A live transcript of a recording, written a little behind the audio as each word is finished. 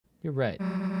You're right.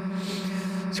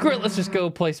 Screw it, let's just go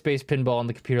play space pinball in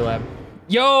the computer lab.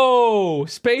 Yo!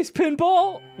 Space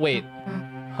pinball? Wait.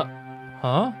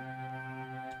 Huh?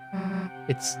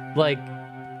 It's like...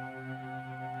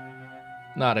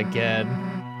 Not again.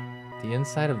 The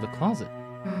inside of the closet.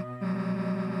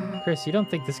 Chris, you don't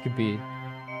think this could be...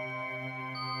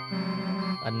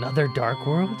 another dark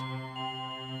world?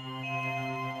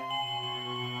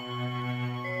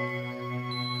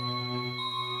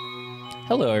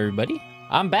 Hello, everybody.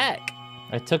 I'm back.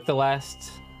 I took the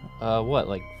last, what,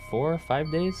 like 4 or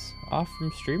 5 days off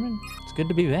from streaming? It's good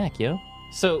to be back, yo.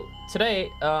 So today,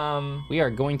 we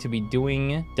are going to be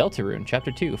doing Deltarune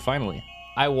Ch.2, finally.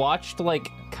 I watched like,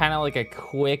 kind of like a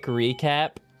quick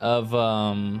recap of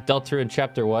Deltarune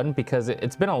Chapter 1 because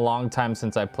it's been a long time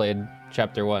since I played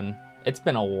Chapter 1. It's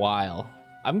been a while.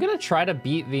 I'm gonna try to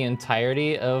beat the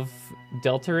entirety of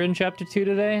Deltarune Chapter 2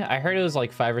 today. I heard it was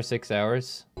like 5 or 6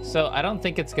 hours. So I don't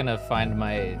think it's gonna find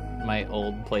my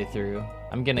old playthrough.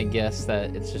 I'm gonna guess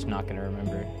that it's just not gonna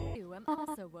remember. I'm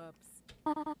also Woops.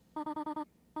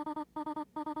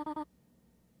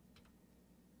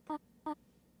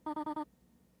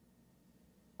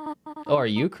 Oh, are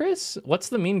you Chris? What's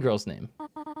the mean girl's name?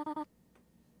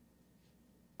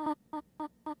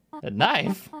 A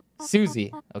knife?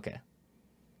 Susie. Okay.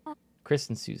 Chris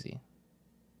and Susie.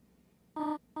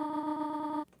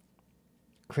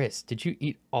 Chris, did you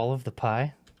eat all of the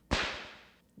pie?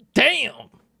 Damn!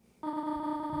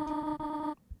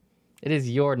 It is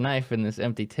your knife in this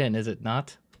empty tin, is it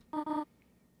not?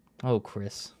 Oh,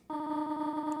 Chris.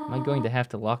 Am I going to have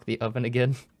to lock the oven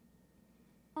again?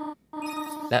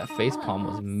 That facepalm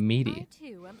was meaty.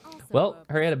 Well,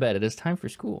 hurry out of bed. It is time for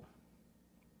school.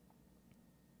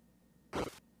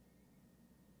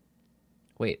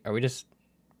 Wait, are we just...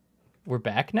 We're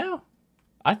back now?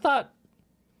 I thought...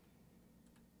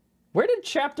 Where did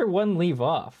Chapter 1 leave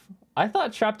off? I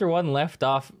thought Chapter 1 left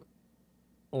off,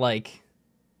 like,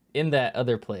 in that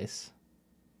other place.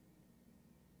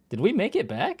 Did we make it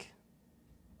back?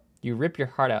 You rip your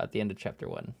heart out at the end of Chapter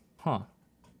 1. Huh.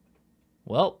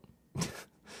 Well...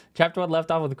 Chapter 1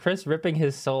 left off with Chris ripping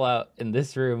his soul out in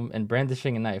this room and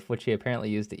brandishing a knife, which he apparently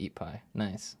used to eat pie.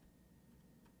 Nice.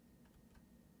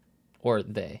 Or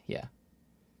they, yeah.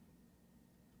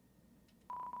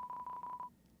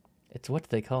 It's what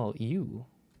they call you.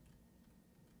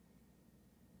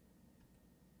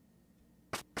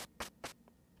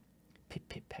 Pip,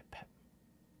 pip, pep, pep.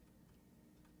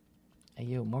 Hey,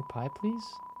 yo, more pie, please?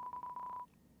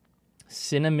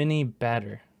 Cinnamony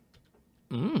batter.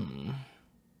 Mmm.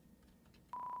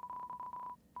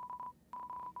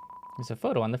 There's a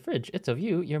photo on the fridge. It's of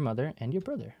you, your mother, and your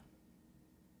brother.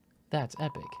 That's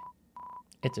epic.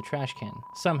 It's a trash can.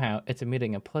 Somehow, it's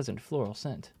emitting a pleasant floral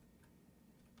scent.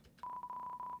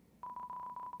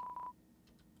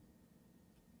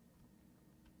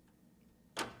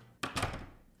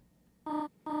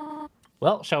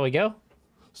 Well, shall we go?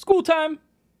 School time!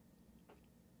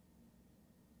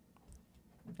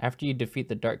 After you defeat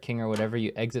the Dark King or whatever,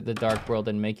 you exit the Dark World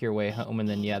and make your way home, and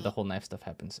then, yeah, the whole knife stuff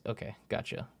happens. Okay,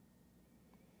 gotcha.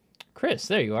 Chris,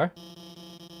 there you are.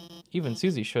 Even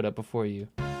Susie showed up before you.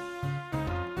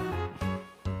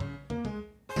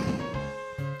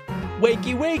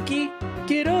 Wakey, wakey!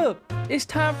 Get up! It's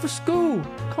time for school!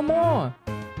 Come on!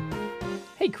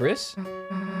 Hey, Chris.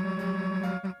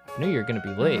 I knew you were gonna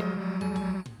be late.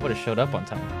 Would have showed up on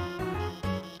time.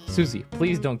 Susie,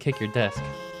 please don't kick your desk.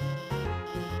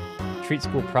 Treat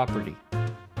school property.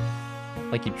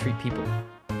 Like you treat people.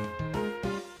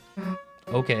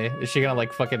 Okay, is she gonna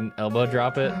like fucking elbow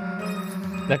drop it?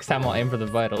 Next time I'll aim for the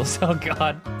vitals. Oh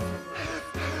god.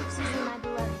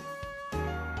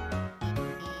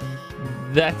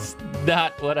 That's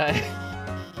not what I...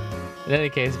 In any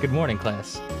case, good morning,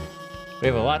 class. We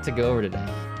have a lot to go over today.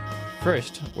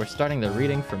 First, we're starting the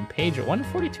reading from page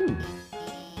 142.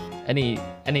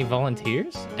 Any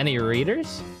volunteers? Any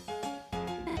readers?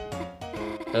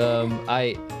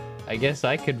 I guess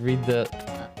I could read the...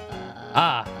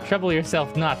 Ah, trouble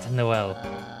yourself not, Noel.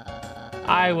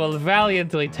 I will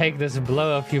valiantly take this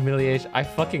blow of humiliation. I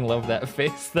fucking love that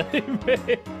face that he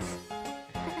makes.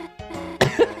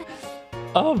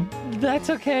 That's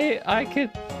okay. I could...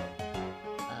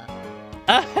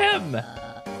 Ahem!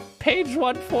 Page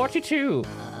 142.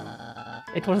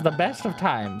 It was the best of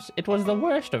times. It was the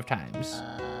worst of times.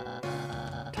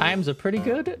 Times are pretty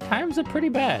good. Times are pretty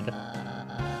bad.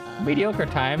 Mediocre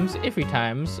times, iffy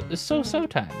times, so-so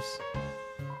times.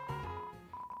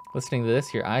 Listening to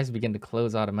this, your eyes begin to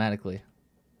close automatically.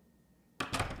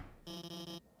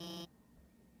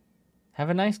 Have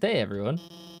a nice day, everyone.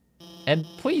 And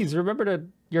please remember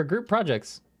your group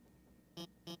projects.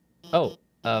 Oh,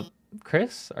 Uh,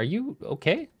 Chris, are you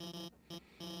okay?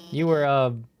 You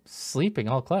were, sleeping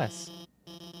all class.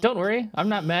 Don't worry, I'm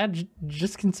not mad,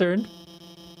 just concerned.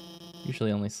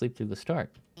 Usually only sleep through the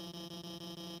start.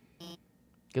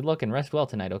 Good luck and rest well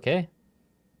tonight, okay?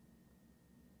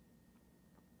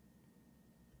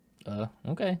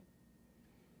 Okay.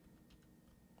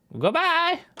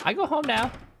 Goodbye! I go home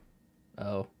now.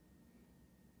 Oh.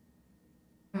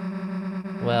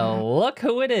 Well, look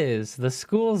who it is, the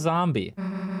school zombie.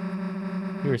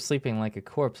 You were sleeping like a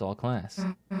corpse all class.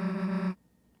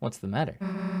 What's the matter?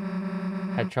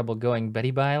 Had trouble going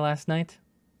Betty by last night?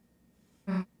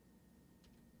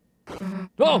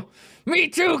 Oh, me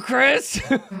too, Chris!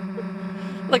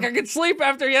 Like I could sleep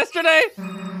after yesterday?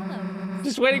 Hello.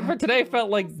 Just waiting for today felt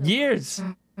like years.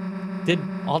 Did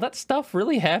all that stuff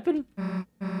really happen?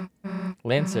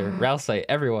 Lancer, Rousey,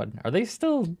 everyone, are they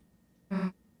still...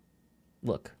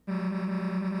 Look.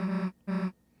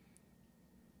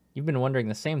 You've been wondering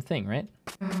the same thing, right?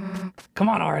 Come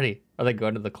on already! Are they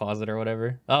going to the closet or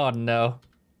whatever? Oh no.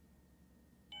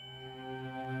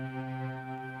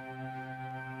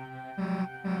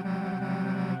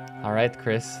 All right,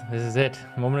 Chris, this is it.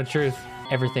 Moment of truth.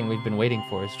 Everything we've been waiting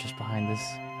for is just behind this.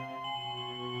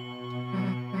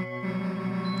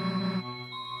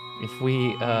 If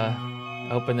we,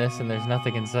 open this and there's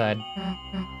nothing inside,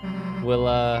 will,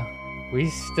 we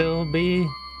still be...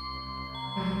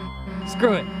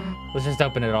 Screw it! Let's just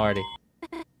open it already.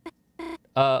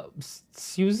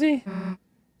 Susie?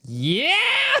 Yeah!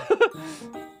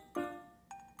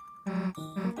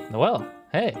 Well,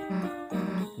 hey.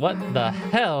 What the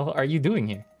hell are you doing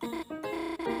here?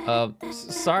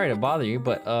 Sorry to bother you,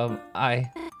 but, well,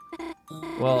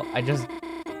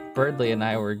 Birdley and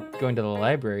I were going to the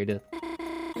library to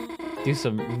do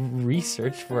some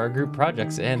research for our group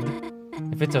projects, and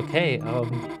if it's okay,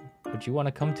 would you want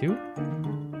to come too?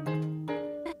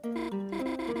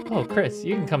 Oh, Chris,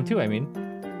 you can come too, I mean.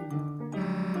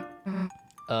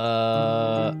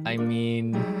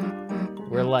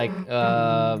 We're like,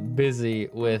 busy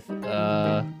with,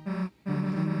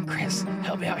 Chris,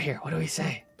 help me out here. What do we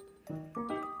say?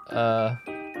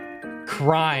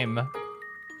 Crime.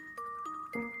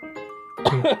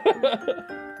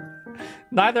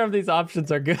 Neither of these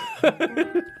options are good.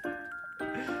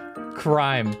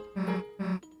 Crime.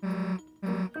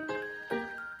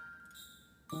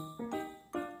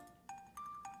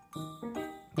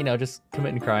 You know, just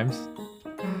committing crimes.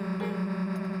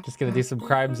 Just gonna do some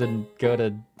crimes and go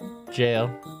to jail.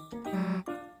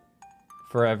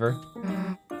 Forever.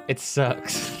 It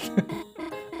sucks.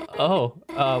 Oh,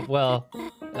 well,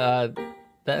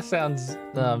 that sounds,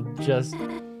 just...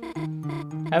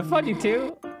 Have fun, you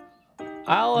two.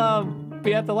 I'll,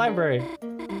 be at the library.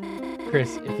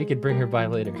 Chris, if you could bring her by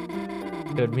later,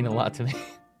 it would mean a lot to me.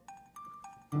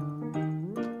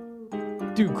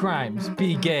 Do crimes,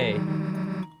 be gay.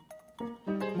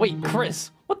 Wait,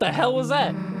 Chris, what the hell was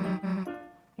that?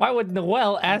 Why would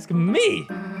Noelle ask me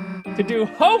to do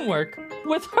homework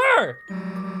with her?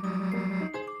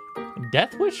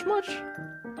 Death wish much?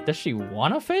 Does she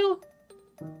wanna fail?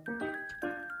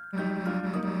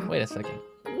 Wait a second.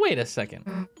 Wait a second.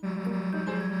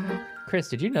 Chris,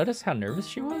 did you notice how nervous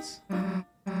she was?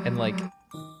 And like,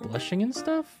 blushing and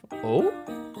stuff? Oh?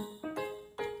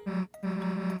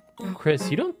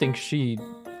 Chris, you don't think she,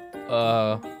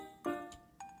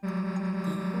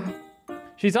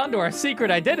 she's onto our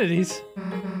secret identities.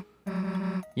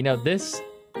 You know, this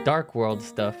dark world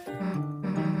stuff.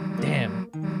 Damn.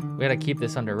 We gotta keep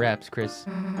this under wraps, Chris.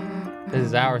 This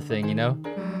is our thing, you know?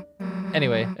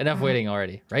 Anyway, enough waiting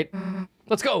already, right?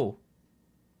 Let's go!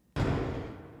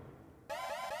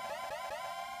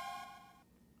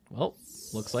 Well,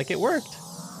 looks like it worked.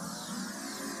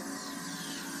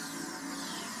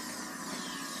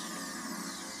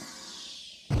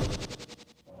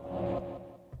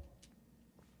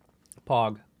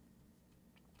 Pog.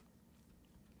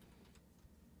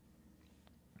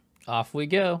 Off we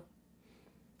go.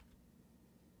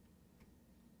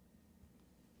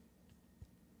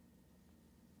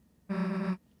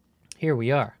 Here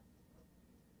we are.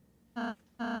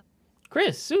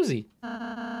 Chris, Susie.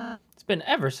 It's been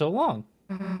ever so long.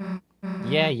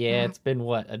 Yeah, it's been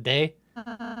what, a day?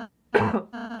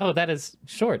 Oh, that is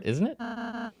short, isn't it?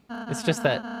 It's just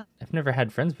that I've never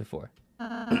had friends before.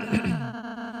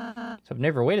 So I've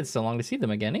never waited so long to see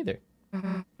them again either.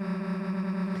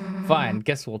 Fine,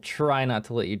 guess we'll try not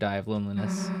to let you die of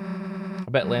loneliness. I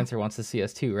bet Lancer wants to see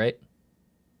us too, right?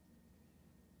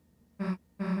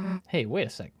 Hey, wait a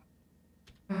sec.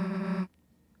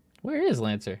 Where is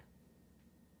Lancer?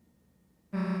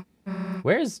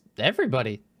 Where's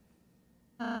everybody?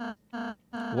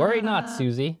 Worry not,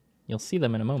 Susie. You'll see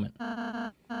them in a moment.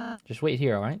 Just wait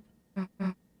here, all right?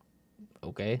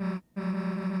 Okay.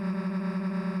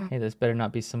 Hey, this better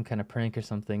not be some kind of prank or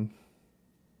something.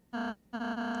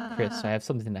 Chris, I have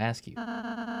something to ask you.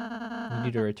 I need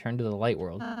you to return to the light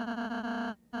world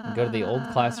and go to the old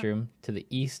classroom to the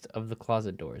east of the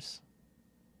closet doors.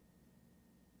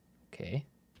 Okay.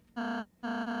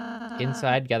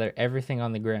 Inside, gather everything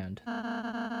on the ground.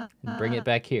 And bring it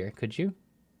back here, could you?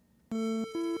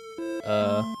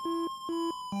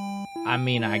 I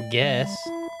mean, I guess.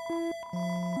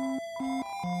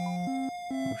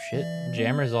 Oh shit,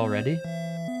 jammers already?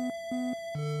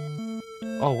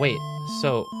 Oh wait,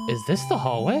 so is this the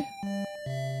hallway?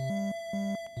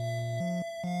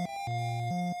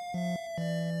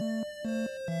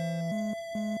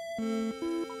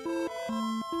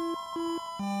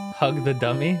 Hug the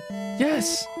dummy?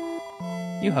 Yes!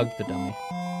 You hugged the dummy.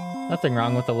 Nothing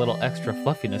wrong with a little extra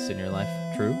fluffiness in your life,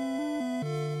 true?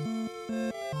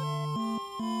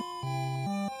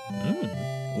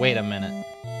 Wait a minute.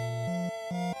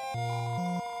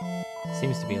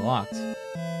 Seems to be locked.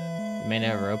 It may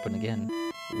never open again.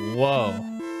 Whoa.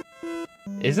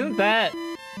 Isn't that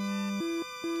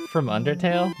from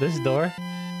Undertale, this door?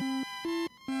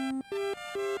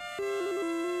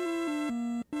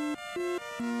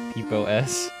 Peepo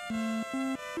S.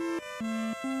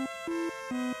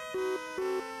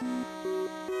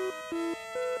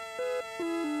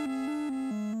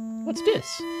 What's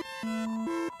this?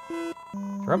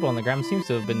 The rubble on the ground seems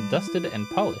to have been dusted and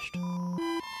polished.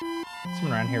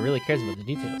 Someone around here really cares about the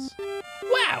details.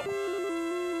 Wow!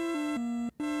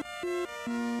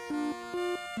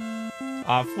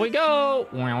 Off we go!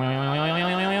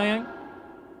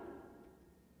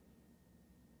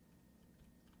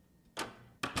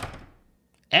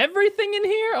 Everything in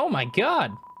here? Oh my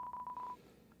god!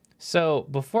 So,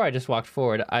 before I just walked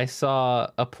forward, I saw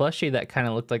a plushie that kind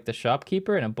of looked like the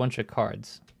shopkeeper and a bunch of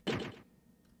cards.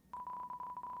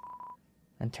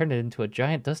 And turned it into a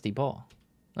giant dusty ball.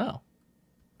 Oh.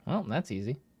 Well, that's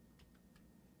easy.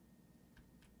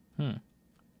 Can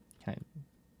I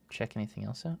check anything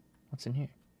else out? What's in here?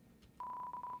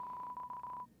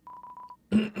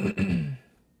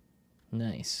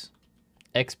 Nice.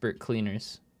 Expert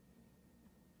cleaners.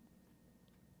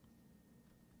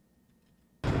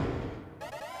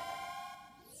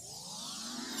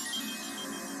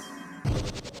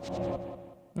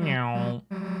 Meow.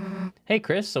 Hey,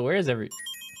 Chris, so where is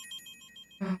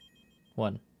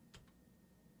one?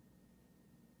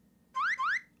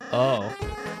 Oh.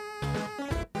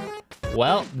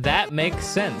 Well, that makes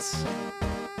sense.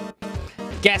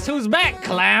 Guess who's back,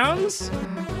 clowns?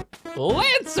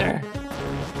 Lancer!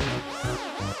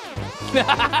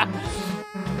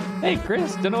 Hey,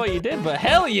 Chris, don't know what you did, but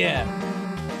hell yeah!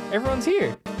 Everyone's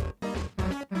here.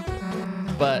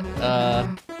 But,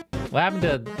 what happened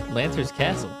to Lancer's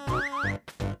castle?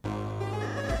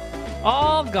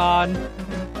 All gone.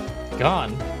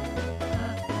 Gone.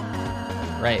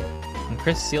 Right. When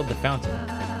Chris sealed the fountain,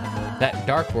 that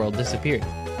dark world disappeared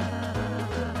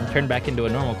and turned back into a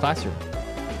normal classroom.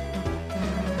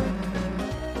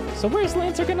 So where's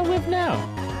Lancer gonna live now?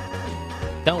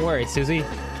 Don't worry, Susie.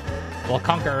 We'll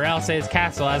conquer Ralsei's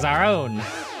castle as our own.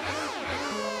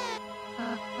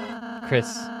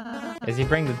 Chris, as you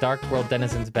bring the dark world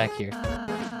denizens back here,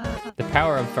 the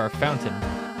power of our fountain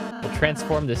will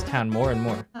transform this town more and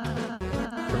more.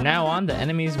 From now on, the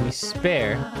enemies we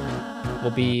spare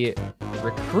will be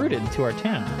recruited to our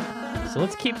town. So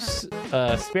let's keep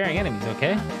sparing enemies,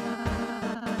 okay?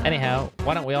 Anyhow,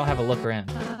 why don't we all have a look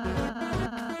around?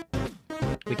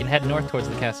 We can head north towards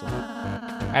the castle.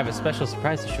 I have a special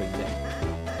surprise to show you there.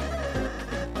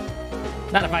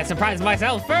 Not if I surprise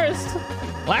myself first!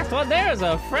 Last one there is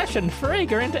a fresh and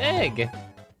fragrant egg.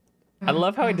 I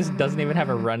love how he just doesn't even have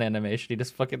a run animation. He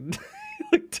just fucking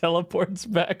like teleports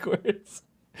backwards.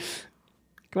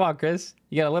 Come on, Chris.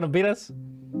 You gotta let him beat us?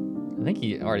 I think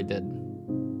he already did.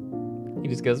 He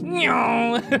just goes,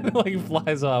 meow, like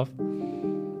flies off.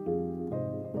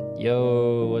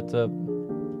 Yo, what's up?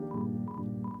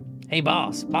 Hey,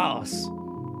 boss.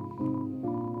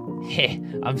 Heh,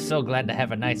 I'm so glad to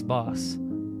have a nice boss.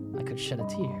 I could shed a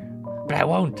tear. But I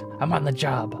won't. I'm on the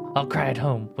job. I'll cry at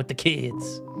home with the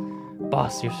kids.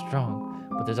 Boss, you're strong,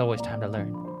 but there's always time to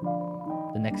learn.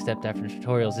 The next step after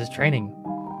tutorials is training.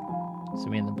 So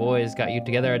me and the boys got you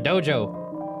together a dojo.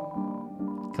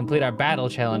 Complete our battle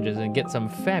challenges and get some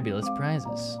fabulous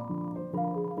prizes.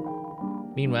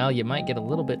 Meanwhile, you might get a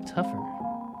little bit tougher.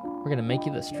 We're gonna make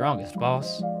you the strongest,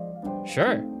 boss.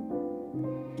 Sure.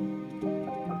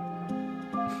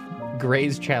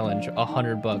 Gray's challenge,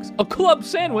 $100. A club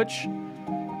sandwich.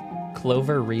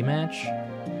 Clover rematch.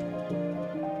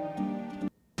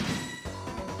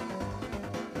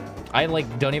 I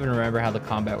like don't even remember how the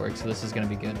combat works, so this is gonna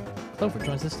be good. Clover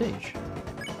joins the stage.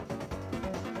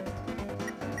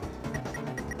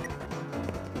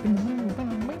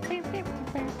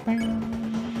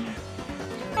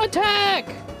 Attack!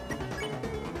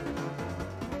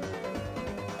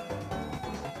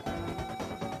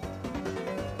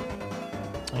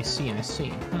 I see, I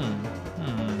see.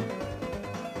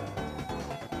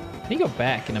 Can you go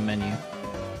back in a menu?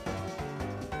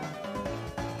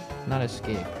 Not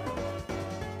escape.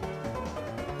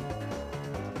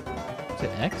 Is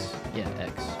it X? Yeah,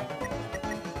 X.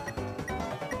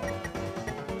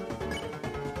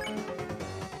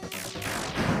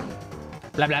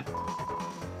 Blah, blah.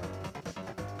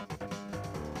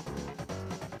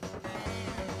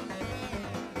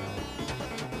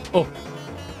 Oh.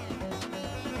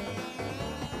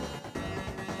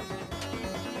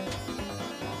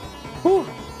 Whew.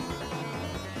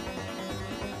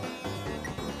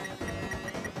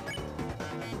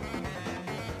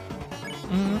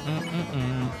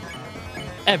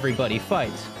 Everybody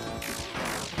fight.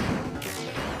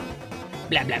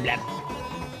 Blah, blah, blah.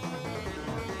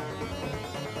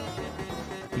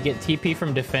 You get TP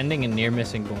from defending and near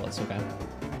missing bullets. Okay.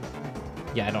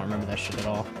 Yeah, I don't remember that shit at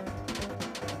all.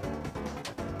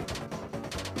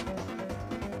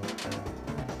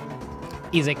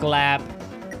 Easy clap.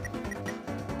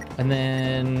 And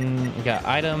then we got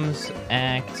items,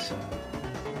 act.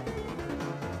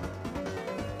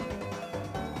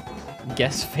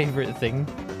 Guess favorite thing.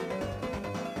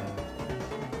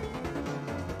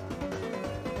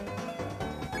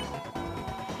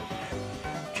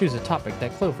 Choose a topic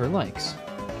that Clover likes.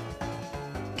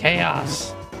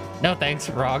 Chaos. No thanks,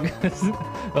 Frog.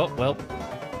 Oh, well.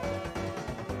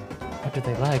 What did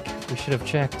they like? We should have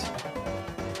checked.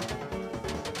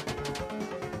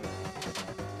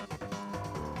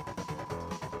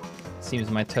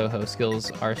 Seems my Toho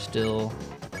skills are still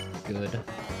good.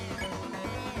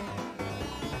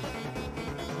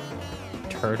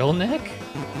 Turtleneck?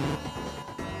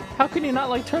 How can you not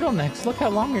like turtlenecks? Look how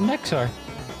long your necks are.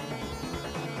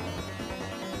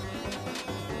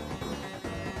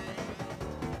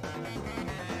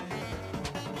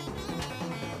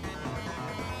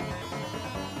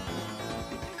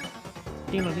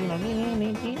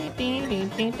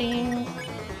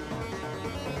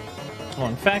 Oh,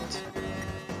 in fact,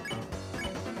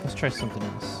 let's try something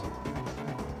else.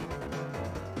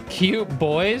 Cute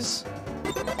boys?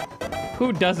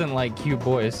 Who doesn't like cute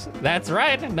boys? That's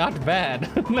right, not bad.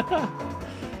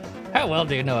 How well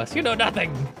do you know us? You know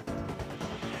nothing.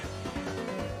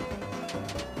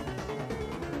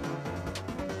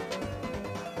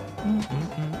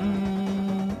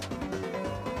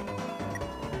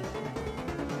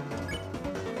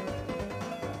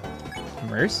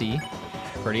 Mercy,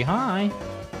 pretty high.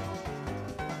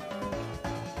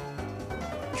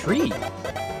 Tree.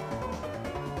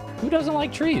 Who doesn't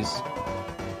like trees?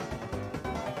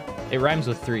 It rhymes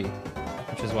with 3,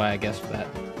 which is why I guessed that.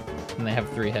 And they have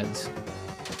 3 heads.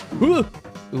 Ooh!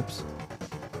 Oops.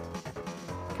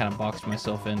 Kind of boxed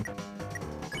myself in.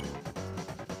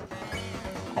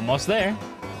 Almost there.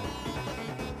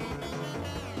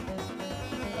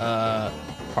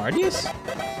 Parties?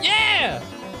 Yeah!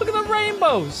 Look at the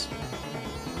rainbows!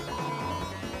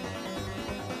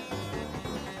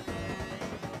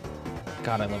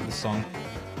 God, I love this song.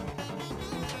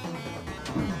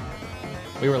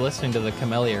 We were listening to the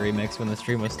Camellia remix when the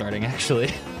stream was starting,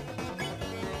 actually.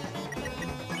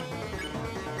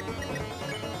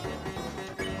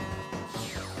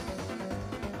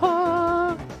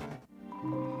 Ah.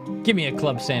 Give me a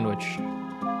club sandwich.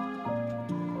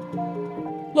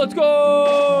 Let's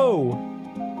go!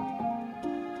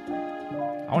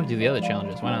 I want to do the other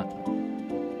challenges. Why not?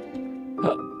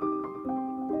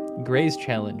 Gray's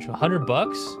challenge. 100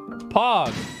 bucks?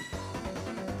 Pog!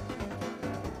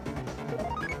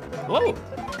 Whoa!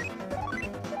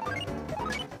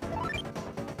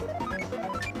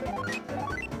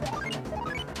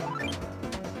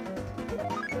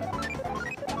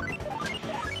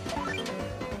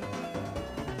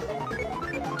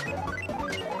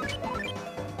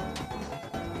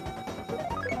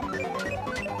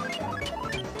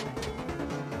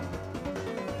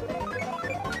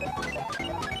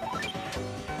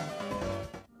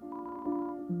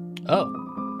 Oh.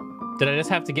 Did I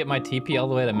just have to get my TP all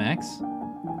the way to max?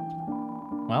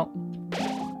 Well,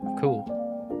 cool.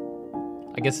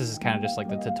 I guess this is kind of just like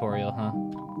the tutorial, huh?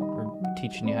 We're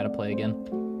teaching you how to play again.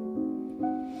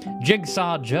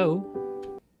 Jigsaw Joe.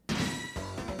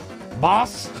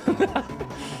 Boss! You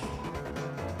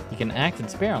can act and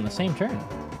spare on the same turn.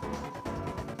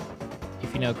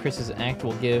 If you know Chris's act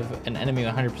will give an enemy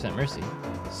 100% mercy.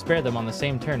 spare them on the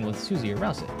same turn with Susie or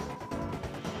Rouse.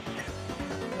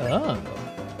 Oh.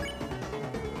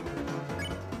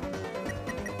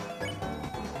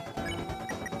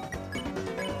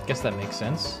 Guess that makes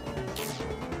sense.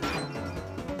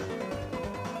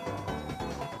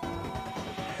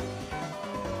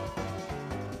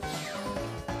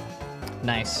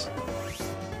 Nice.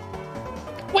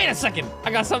 Wait a second!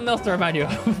 I got something else to remind you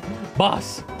of.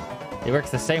 Boss! It works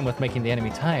the same with making the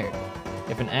enemy tired.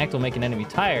 If an act will make an enemy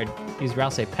tired, use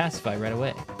Rouse Pacify right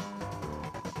away.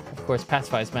 Of course,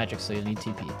 Pacify is magic, so you'll need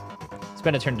TP.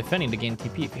 Spend a turn defending to gain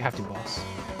TP if you have to, boss.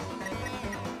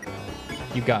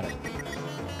 You got it.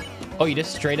 Oh, you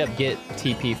just straight up get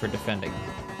TP for defending.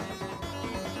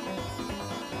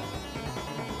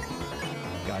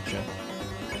 Gotcha.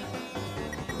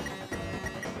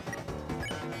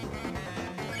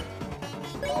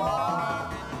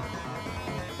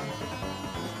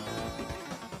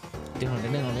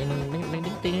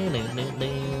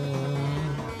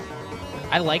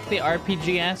 I like the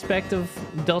RPG aspect of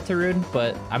Deltarune,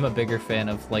 but I'm a bigger fan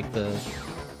of like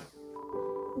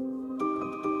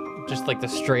just like the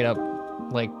straight up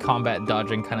like combat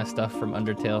dodging kind of stuff from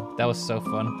Undertale. That was so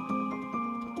fun.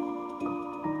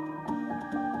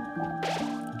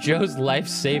 Joe's life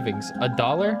savings, $1?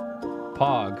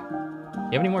 Pog.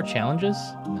 You have any more challenges?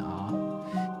 Nah.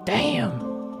 Damn.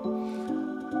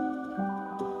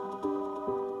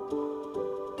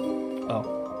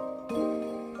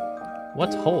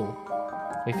 What's hole?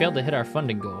 We failed to hit our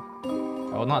funding goal.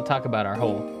 I will not talk about our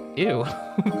hole. Ew.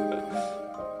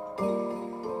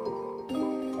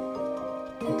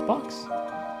 It's a box.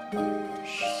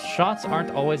 Shots aren't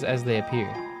always as they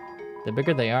appear. The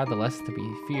bigger they are, the less to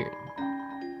be feared.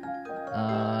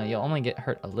 You'll only get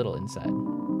hurt a little inside.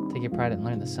 Take your pride and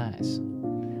learn the size.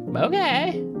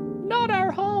 Okay. Not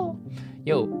our hole.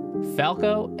 Yo,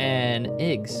 Falco and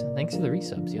Iggs. Thanks for the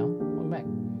resubs, y'all. Welcome back.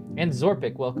 And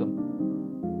Zorpic, welcome.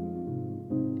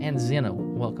 And Zeno,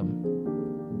 welcome.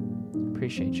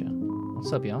 Appreciate you.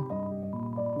 What's up, y'all?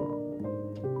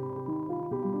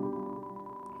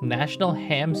 National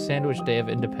Ham Sandwich Day of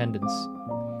Independence.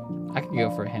 I could go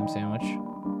for a ham sandwich.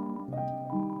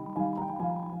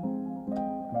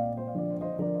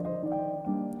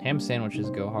 Ham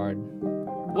sandwiches go hard.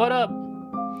 What up?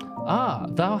 Ah,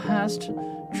 thou hast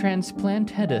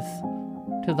transplantedeth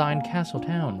to thine castle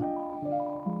town.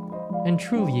 And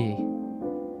truly,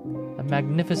 a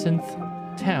magnificent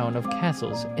town of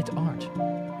castles it art.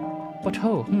 But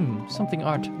ho, something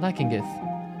art lackingeth.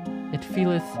 It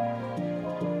feeleth.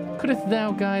 Couldst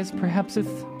thou guys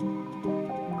perhapseth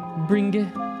bring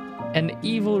an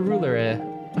evil ruler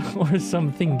or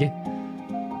something?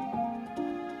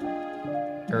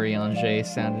 Urianger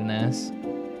sounding ass.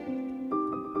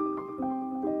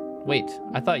 Wait,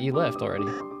 I thought you left already.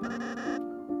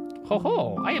 Ho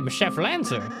ho, I am Chef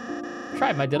Lancer.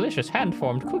 Try my delicious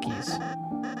hand-formed cookies.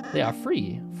 They are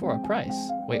free for a price.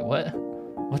 Wait, what?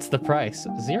 What's the price?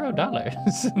 $0.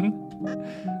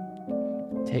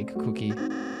 Take cookie.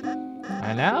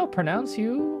 I now pronounce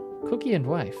you cookie and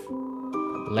wife.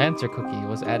 Lancer cookie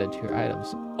was added to your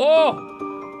items. Oh!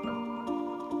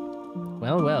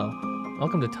 Well, well.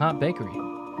 Welcome to Top Bakery.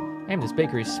 I am this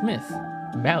bakery's smith.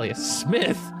 Malleus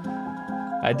Smith?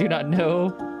 I do not know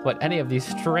what any of these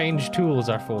strange tools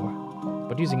are for,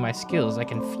 but using my skills, I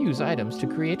can fuse items to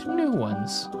create new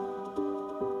ones.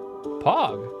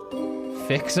 Pog,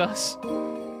 fix us?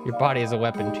 Your body is a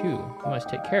weapon too. You must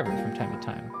take care of it from time to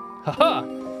time. Haha!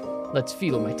 Let's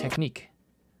feel my technique.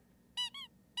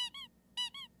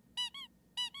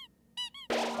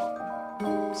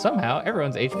 Somehow,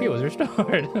 everyone's HP was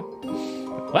restored.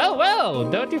 Well,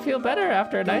 well, don't you feel better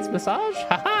after a nice massage?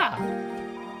 Haha!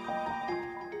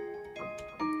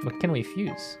 What can we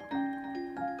fuse?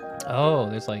 Oh,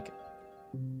 there's like...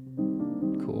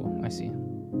 Cool, I see.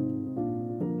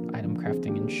 Item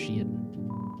crafting and shit.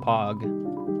 Pog.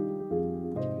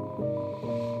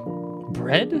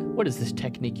 Bread? What is this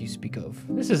technique you speak of?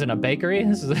 This isn't a bakery.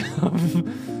 This is a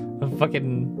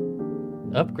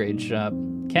fucking upgrade shop.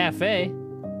 Cafe.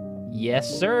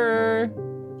 Yes, sir.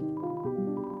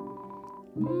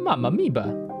 Mamma Miba.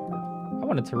 I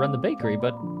wanted to run the bakery,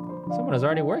 but someone is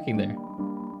already working there.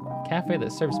 Cafe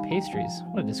that serves pastries.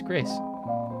 What a disgrace.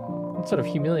 What sort of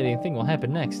humiliating thing will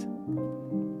happen next?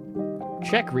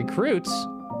 Check recruits.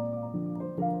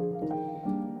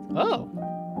 Oh.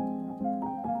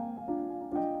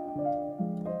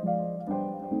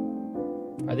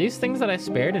 Are these things that I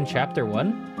spared in chapter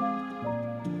 1?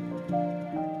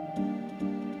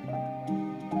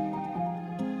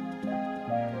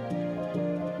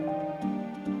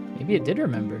 Maybe it did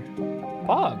remember.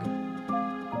 Pog.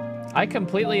 I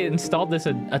completely installed this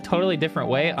a totally different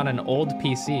way on an old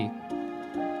PC.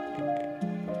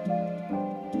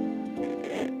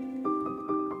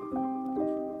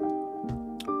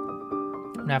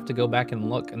 I'm gonna have to go back and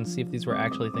look and see if these were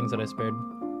actually things that I spared.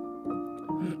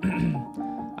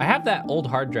 I have that old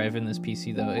hard drive in this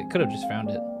PC though. It could have just found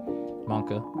it.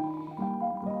 Monka.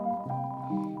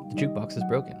 The jukebox is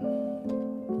broken.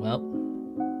 Well.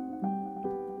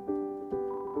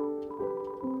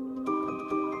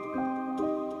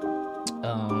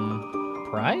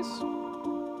 Prize?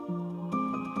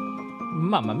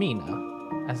 Mamma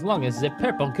Mina. As long as the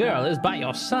purple girl is by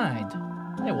your side,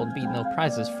 there will be no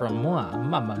prizes from moi,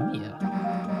 Mamma Mia.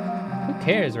 Who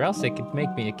cares, or else they could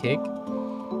make me a cake.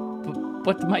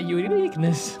 But my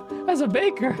uniqueness as a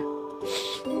baker.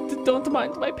 Don't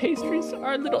mind my pastries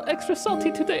are a little extra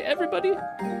salty today, everybody.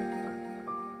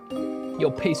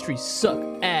 Your pastries suck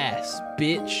ass,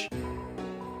 bitch.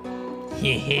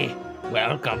 Hehe,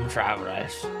 welcome,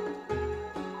 travelers.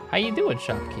 How you doing,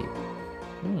 shopkeep?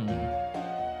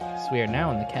 So we are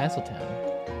now in the castle town.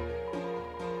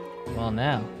 Well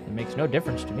now, it makes no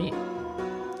difference to me.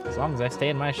 As long as I stay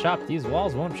in my shop, these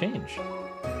walls won't change.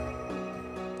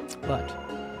 But,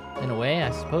 in a way,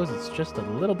 I suppose it's just a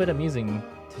little bit amusing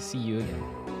to see you again.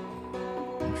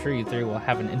 I'm sure you three will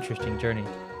have an interesting journey.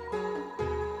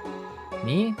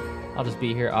 Me? I'll just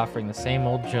be here offering the same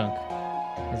old junk.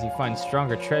 As you find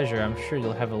stronger treasure, I'm sure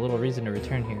you'll have a little reason to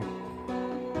return here.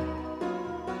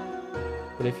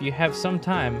 But if you have some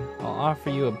time, I'll offer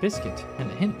you a biscuit and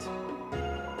a hint.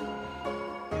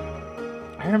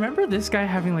 I remember this guy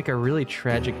having like a really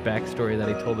tragic backstory that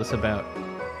he told us about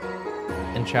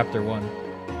in chapter 1.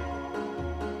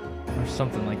 Or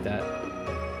something like that.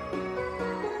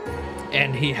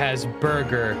 And he has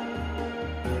burger.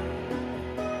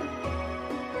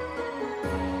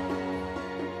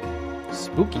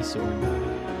 Spooky sword.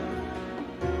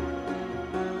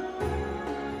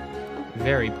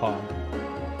 Very pog.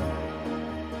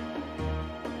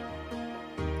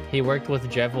 He worked with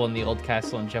Jevil in the old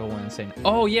castle and Jevil went insane.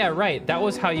 Oh yeah, right. That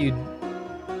was how you...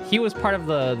 He was part of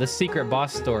the secret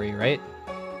boss story, right?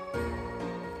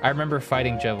 I remember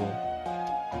fighting Jevil.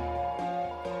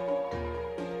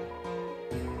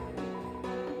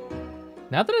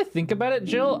 Now that I think about it,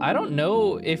 Jill, I don't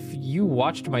know if you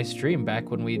watched my stream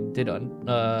back when we did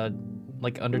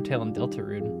like Undertale and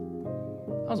Deltarune.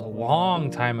 That was a long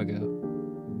time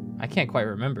ago. I can't quite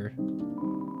remember.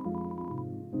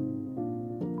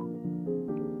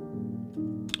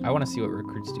 I want to see what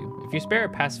recruits do. If you spare or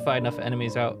pacify enough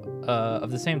enemies out of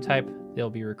the same type,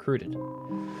 they'll be recruited.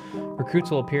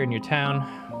 Recruits will appear in your town.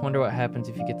 Wonder what happens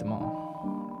if you get them all.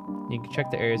 You can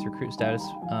check the area's recruit status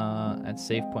at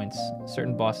save points.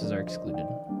 Certain bosses are excluded.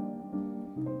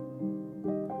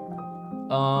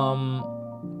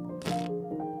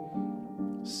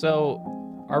 So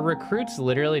are recruits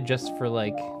literally just for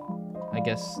like, I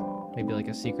guess maybe like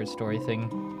a secret story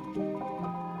thing?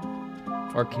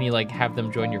 Or can you like have them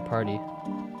join your party?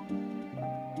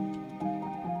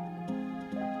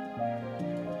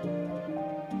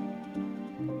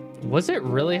 Was it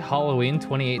really Halloween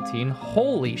 2018?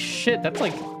 Holy shit, that's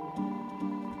like...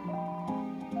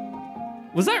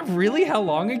 Was that really how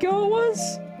long ago it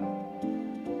was?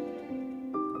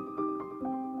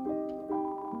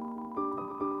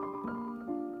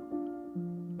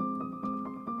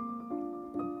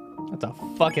 That's a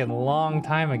fucking long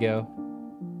time ago.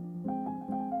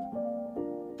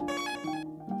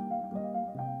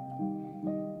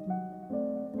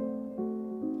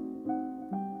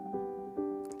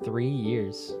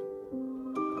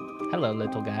 Hello,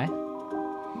 little guy.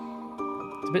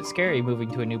 It's a bit scary moving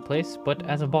to a new place, but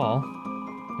as a ball,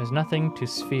 there's nothing to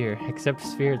Sphere except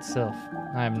Sphere itself.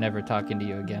 I'm never talking to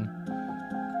you again.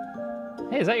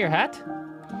 Hey, is that your hat?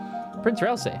 Prince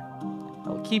Relsay.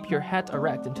 I'll keep your hat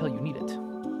erect until you need it.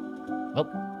 Well.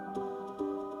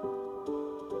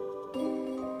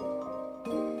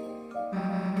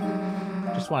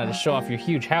 Just wanted to show off your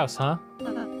huge house, huh?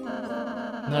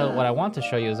 No, what I want to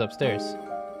show you is upstairs.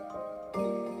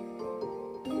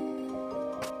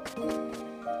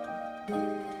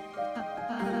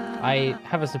 I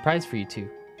have a surprise for you two.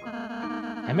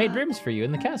 I made rooms for you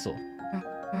in the castle.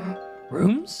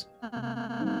 Rooms?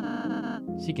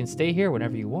 So you can stay here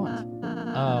whenever you want.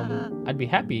 I'd be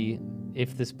happy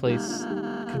if this place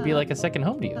could be like a second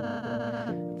home to you.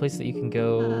 A place that you can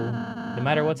go no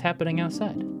matter what's happening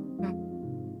outside.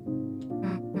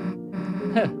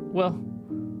 Huh, well,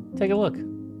 take a look.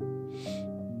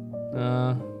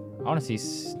 I want to see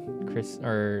Chris,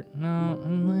 or no.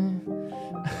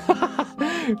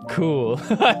 Cool.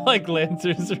 I like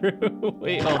Lancer's room.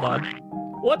 Wait, hold on.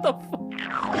 What the fuck?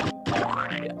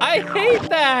 I hate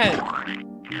that!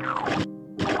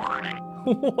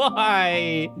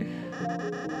 Why?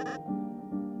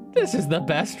 This is the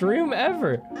best room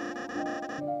ever.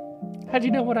 How'd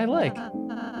you know what I like?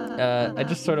 I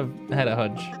just sort of had a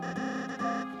hunch.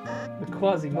 The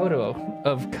Quasimodo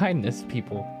of kindness,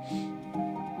 people.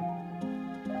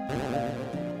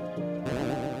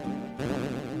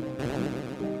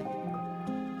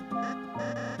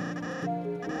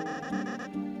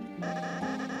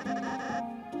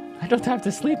 I don't have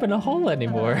to sleep in a hole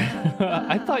anymore.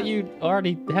 I thought you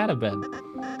already had a bed.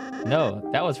 No,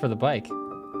 that was for the bike.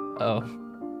 Oh.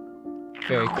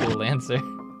 Very cool answer.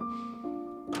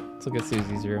 Let's look at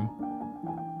Susie's room.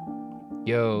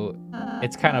 Yo,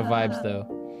 it's kind of vibes though.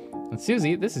 And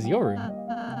Susie, this is your room.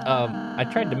 I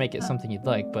tried to make it something you'd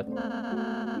like, but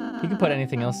you can put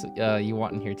anything else you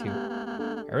want in here too.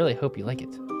 I really hope you like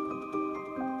it.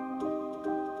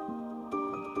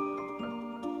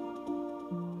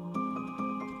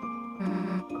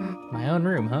 My own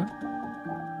room, huh?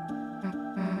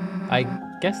 I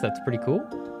guess that's pretty cool.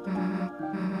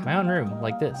 My own room,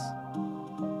 like this.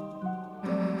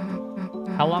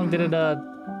 How long did it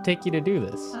take you to do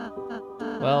this?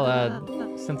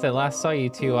 Well, since I last saw you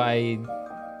two,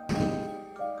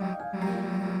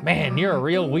 Man, you're a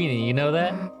real weenie, you know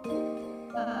that?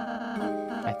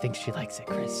 I think she likes it,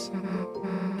 Chris.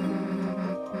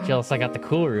 Jealous I got the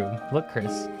cool room. Look,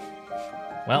 Chris.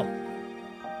 Well,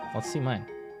 let's see mine.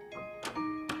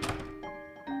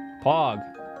 Pog.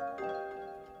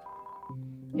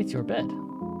 It's your bed.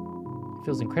 It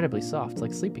feels incredibly soft,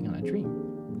 like sleeping on a dream.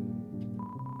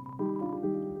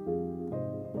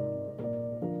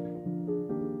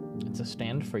 It's a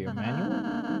stand for your manual?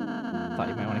 Thought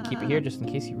you might want to keep it here just in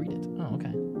case you read it. Oh,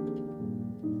 okay.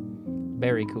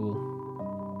 Very cool.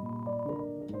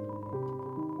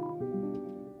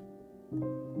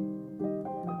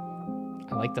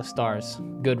 I like the stars.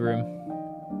 Good room.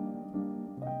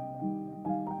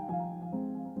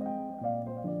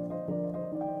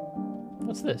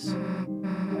 What's this?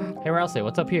 Hey, Ralsei,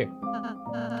 what's up here?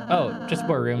 Oh, just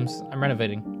more rooms. I'm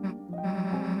renovating.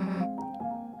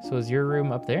 So is your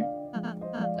room up there?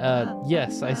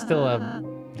 Yes, I still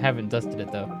haven't dusted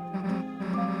it though.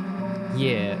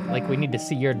 Yeah, like we need to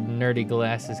see your nerdy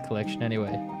glasses collection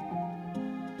anyway.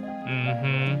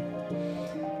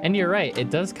 And you're right, it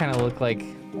does kind of look like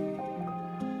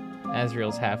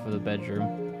Asriel's half of the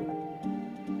bedroom.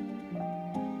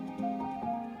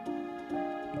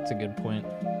 That's a good point.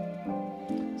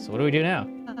 So what do we do now?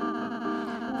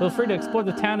 Feel free to explore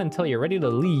the town until you're ready to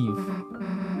leave.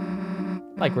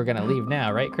 Like we're gonna leave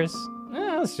now, right, Chris?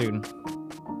 Soon.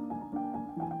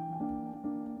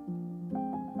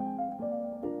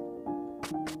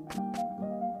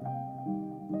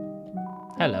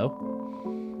 Hello.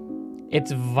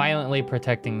 It's violently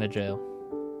protecting the jail.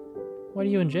 What are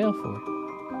you in jail for?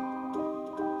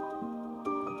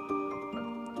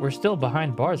 We're still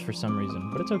behind bars for some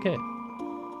reason, but it's okay.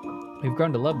 We've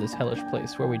grown to love this hellish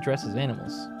place where we dress as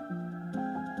animals.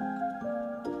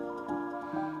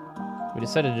 We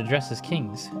decided to dress as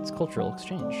kings. It's cultural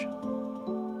exchange.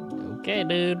 Okay,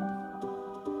 dude.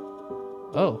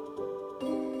 Oh.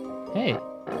 Hey.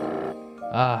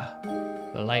 Ah,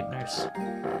 the Lightners.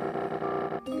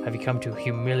 Have you come to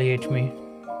humiliate me?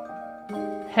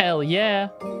 Hell yeah.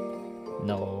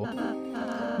 No.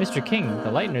 Mr. King,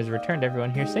 the Lightners returned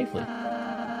everyone here safely.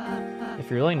 If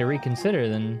you're willing to reconsider,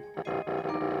 then...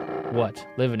 What?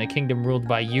 Live in a kingdom ruled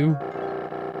by you?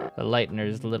 The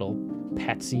Lightners, little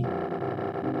patsy.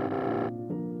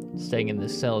 Staying in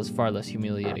this cell is far less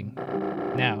humiliating.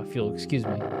 Now, if you'll excuse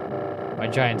me, my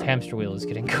giant hamster wheel is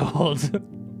getting cold.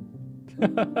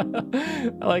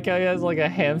 I like how he has like a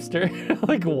hamster,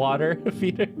 like water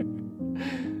feeder.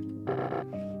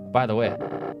 By the way,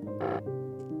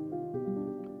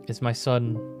 is my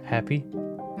son happy?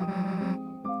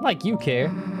 Like you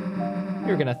care.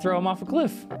 You're gonna throw him off a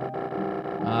cliff.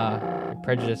 Your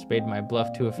prejudice made my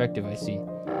bluff too effective, I see.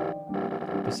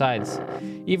 Besides,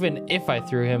 even if I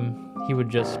threw him, he would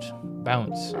just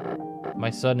bounce. My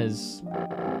son is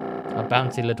a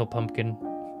bouncy little pumpkin.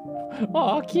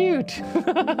 Aw, cute!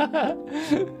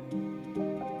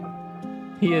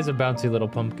 He is a bouncy little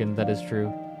pumpkin, that is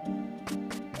true.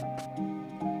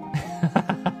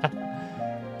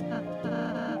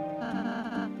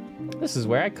 This is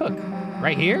where I cook.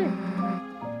 Right here?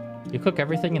 You cook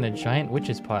everything in a giant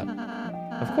witch's pot.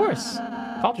 Of course.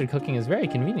 Cauldron cooking is very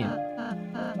convenient.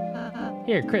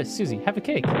 Here, Chris, Susie, have a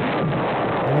cake.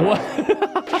 What?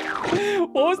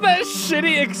 What was that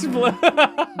shitty explosion?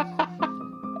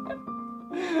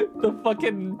 The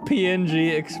fucking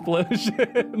PNG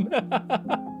explosion.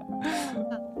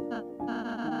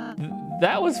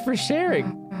 That was for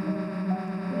sharing.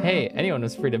 Hey, anyone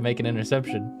was free to make an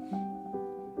interception.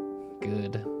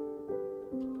 Good.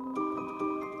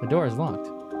 The door is locked.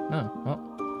 Oh, well.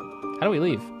 How do we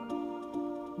leave?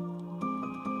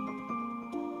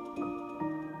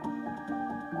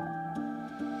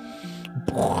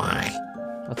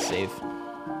 Let's save.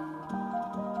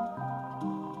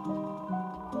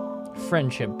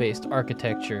 Friendship-based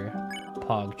architecture.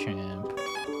 PogChamp.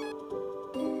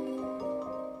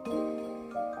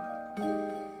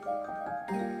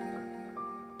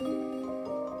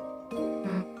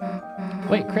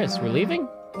 Wait, Chris, we're leaving?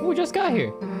 We just got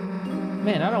here.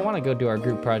 Man, I don't want to go do our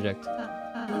group project.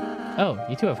 Oh,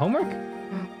 you two have homework?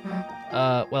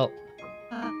 Well...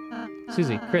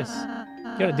 Susie, Chris,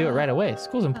 you gotta do it right away.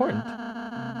 School's important.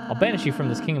 I'll banish you from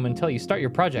this kingdom until you start your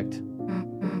project.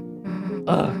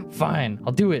 Ugh, fine.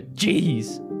 I'll do it.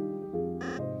 Jeez.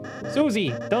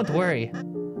 Susie, don't worry.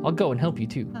 I'll go and help you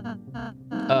too.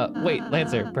 Wait,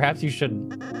 Lancer, perhaps you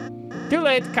shouldn't. Too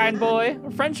late, kind boy.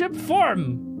 Friendship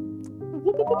form.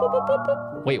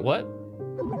 Wait, what?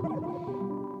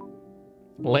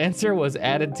 Lancer was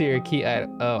added to your key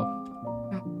item. Oh.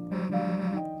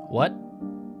 What?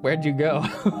 Where'd you go?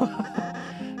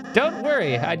 Don't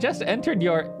worry, I just entered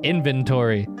your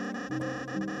inventory.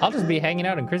 I'll just be hanging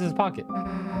out in Chris's pocket.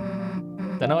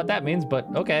 Don't know what that means, but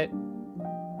okay.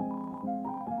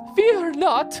 Fear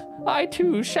not, I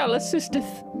too shall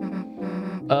assisteth.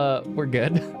 We're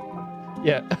good.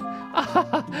 Yeah.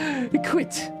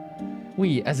 Quit.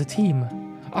 We as a team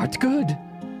art good.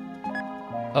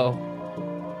 Oh.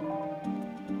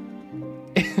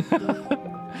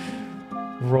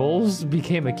 Rolls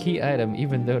became a key item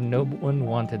even though no one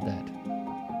wanted that.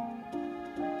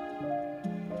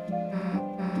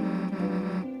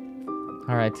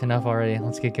 All right, enough already.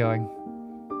 Let's get going.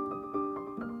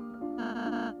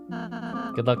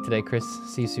 Good luck today, Chris.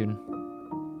 See you soon.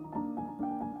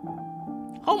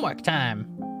 Homework time.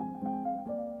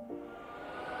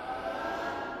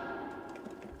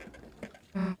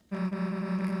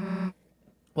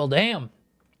 Well, damn.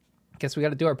 Guess we got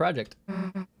to do our project.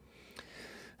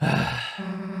 At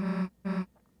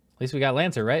least we got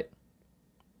Lancer, right?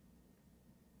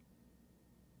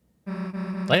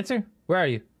 Lancer? Where are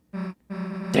you?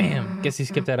 Damn, guess he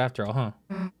skipped that after all, huh?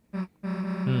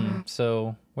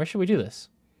 So where should we do this?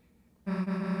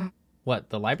 What,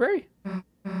 the library?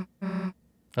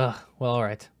 Ugh, well, all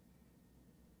right.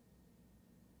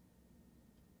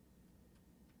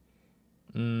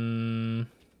 I'm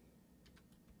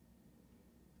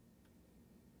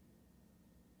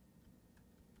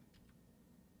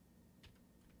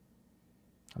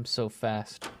so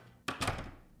fast.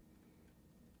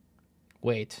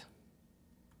 Wait.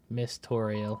 Miss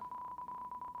Toriel.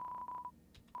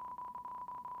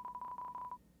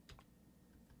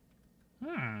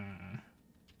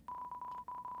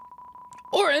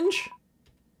 Orange!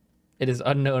 It is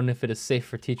unknown if it is safe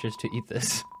for teachers to eat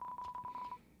this.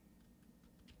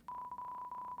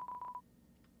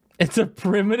 It's a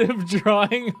primitive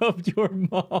drawing of your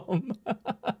mom.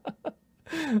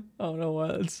 I don't know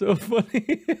why that's so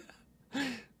funny.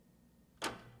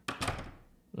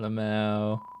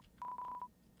 Lamau.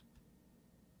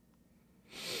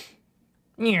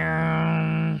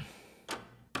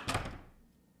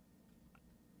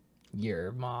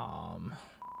 Your mom.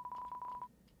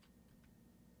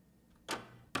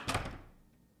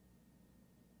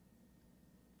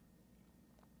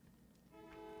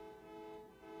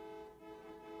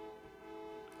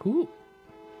 Who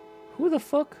the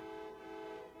fuck?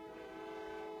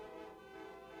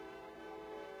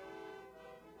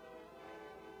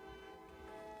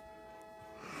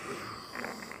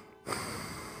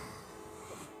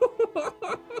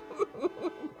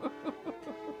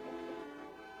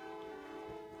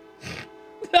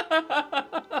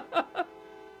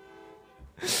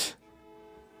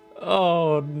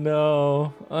 Oh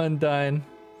no, Undyne.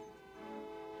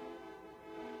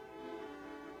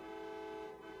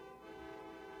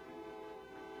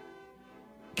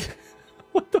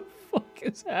 What the fuck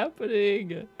is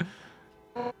happening?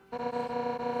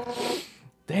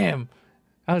 Damn,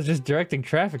 I was just directing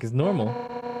traffic as normal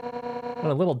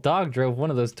when a little dog drove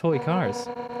one of those toy cars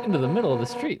into the middle of the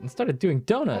street and started doing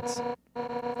donuts.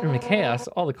 From the chaos,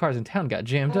 all the cars in town got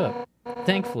jammed up.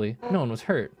 Thankfully, no one was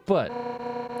hurt, but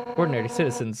ordinary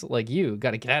citizens like you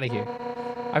gotta get out of here.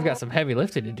 I've got some heavy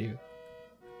lifting to do.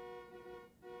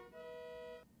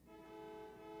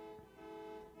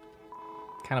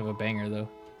 Kind of a banger, though.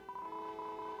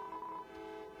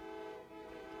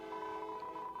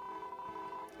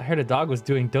 I heard a dog was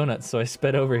doing donuts, so I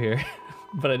sped over here.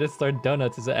 But I just learned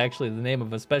donuts is actually the name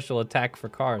of a special attack for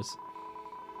cars.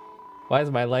 Why is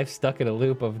my life stuck in a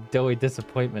loop of doughy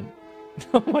disappointment?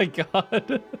 Oh my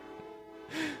god.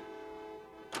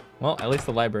 Well, at least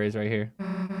the library's right here.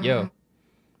 Yo.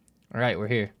 Alright, we're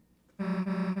here.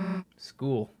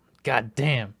 School. God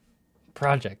damn.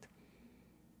 Project.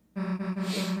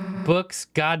 Books.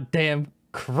 Goddamn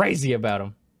crazy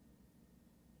about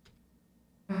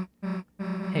them.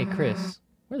 Hey, Chris.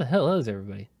 Where the hell is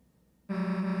everybody?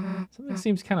 Something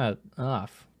seems kind of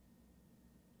off.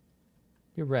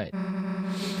 You're right.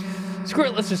 Screw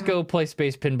it, let's just go play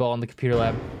space pinball in the computer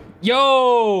lab.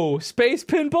 Yo! Space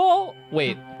pinball?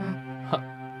 Wait.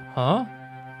 Huh?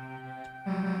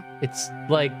 It's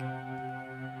like...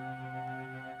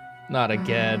 Not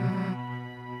again.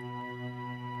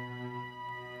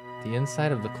 The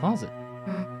inside of the closet.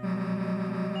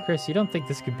 Chris, you don't think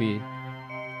this could be...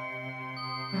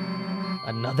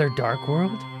 another dark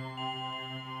world?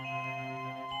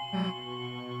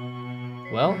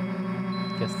 Well,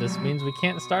 guess this means we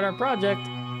can't start our project.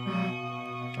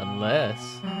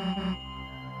 Unless...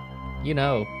 You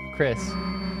know, Chris,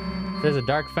 if there's a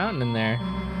dark fountain in there,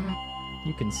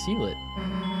 you can seal it.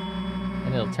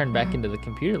 And it'll turn back into the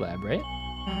computer lab, right?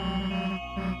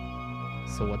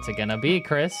 So what's it gonna be,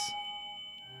 Chris?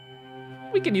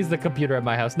 We can use the computer at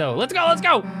my house. No, let's go, let's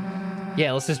go!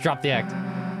 Yeah, let's just drop the act.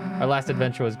 Our last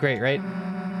adventure was great, right?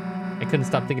 I couldn't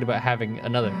stop thinking about having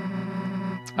another.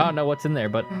 I don't know what's in there,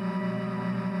 but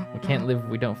we can't live if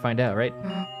we don't find out, right?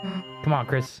 Come on,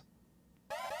 Chris.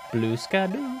 Blue sky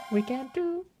do, we can't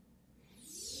do.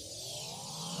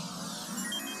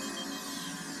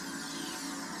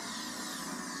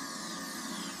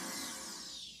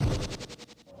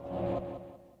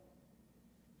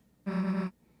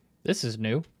 This is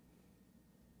new.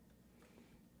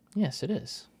 Yes, it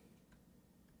is.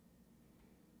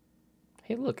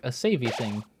 Hey, look, a savey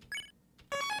thing.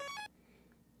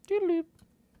 Doodle-doop.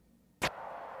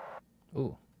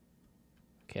 Ooh.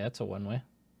 Okay, that's a one-way.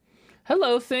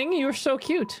 Hello, thing. You're so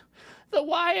cute. The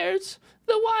wires.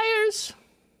 The wires.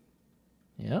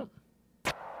 Yep.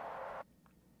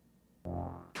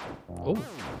 Oh.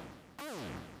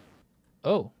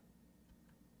 Oh.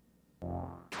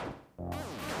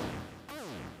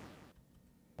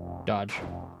 Dodge.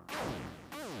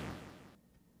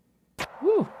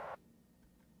 Woo.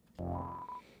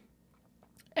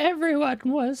 Everyone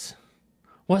was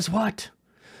what?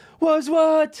 Was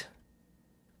what?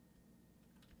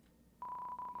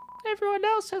 Everyone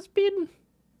else has been.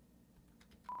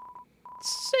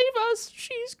 Save us.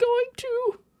 She's going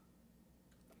to.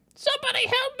 Somebody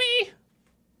help me.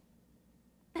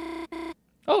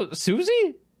 Oh,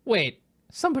 Susie? Wait.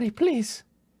 Somebody, please.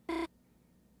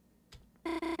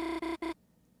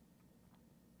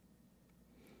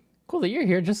 Cool that you're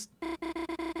here, just...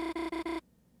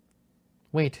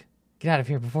 Wait, get out of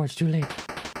here before it's too late.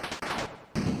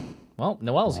 Well,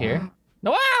 Noelle's here.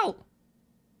 Noelle!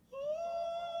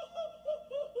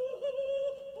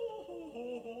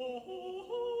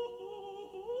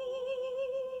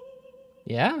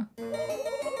 Yeah?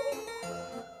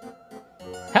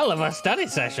 Hell of a study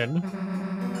session.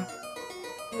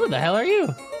 Who the hell are you?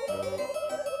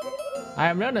 I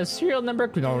am known as serial number...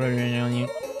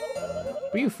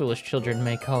 But you foolish children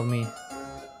may call me...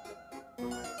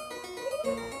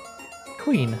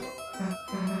 Queen.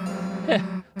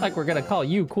 Like we're gonna call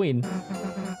you Queen.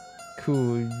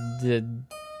 Queen.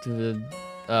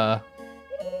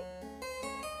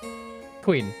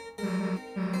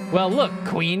 Well, look,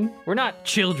 Queen. We're not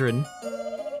children.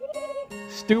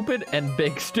 Stupid and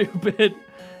big stupid.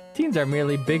 Teens are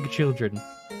merely big children.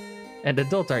 And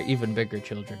adults are even bigger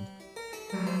children.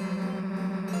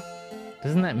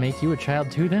 Doesn't that make you a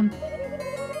child too, then?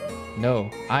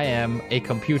 No, I am a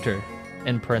computer.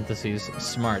 In parentheses,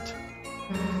 smart.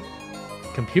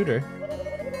 Computer?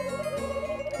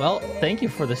 Well, thank you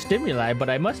for the stimuli, but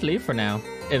I must leave for now.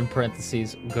 In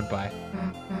parentheses, goodbye.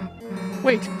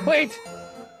 Wait, wait!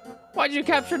 Why'd you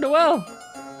capture Noelle?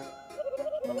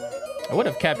 I would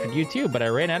have captured you too, but I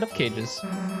ran out of cages.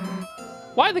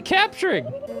 Why the capturing?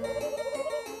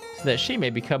 So that she may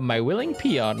become my willing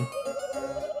peon.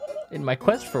 In my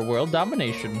quest for world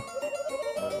domination.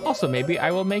 Also, maybe I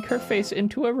will make her face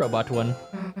into a robot one.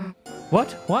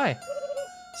 What? Why?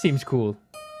 Seems cool.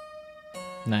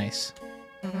 Nice.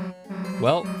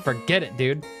 Well, forget it,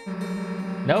 dude.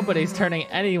 Nobody's turning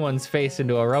anyone's face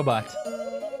into a robot.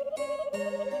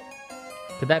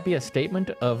 Could that be a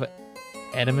statement of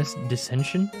animus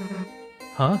dissension?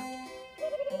 Huh?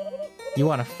 You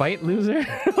want to fight, loser?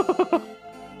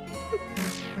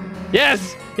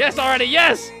 Yes! Yes already,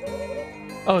 yes!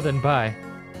 Oh, then bye.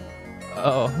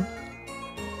 Uh oh.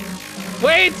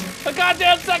 Wait! A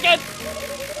goddamn second!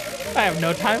 I have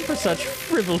no time for such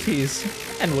frivolities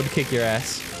and would kick your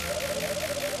ass.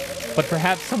 But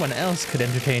perhaps someone else could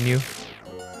entertain you.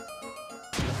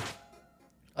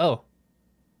 Oh.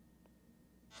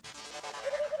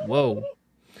 Whoa.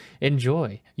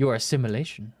 Enjoy your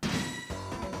assimilation.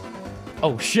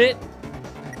 Oh, shit.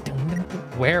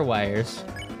 Wear wires.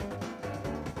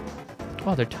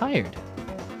 Oh, they're tired.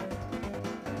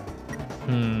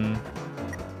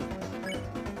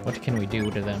 What can we do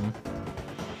to them?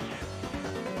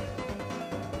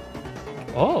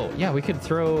 Oh, yeah, we could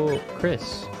throw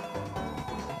Chris.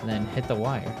 And then hit the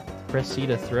wire. Press C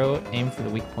to throw it, aim for the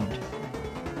weak point.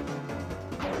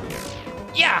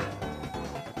 Yeah!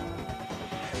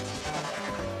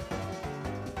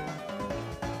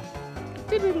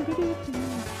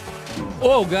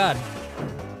 Oh, God.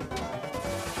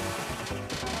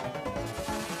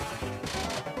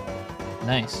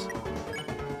 Nice.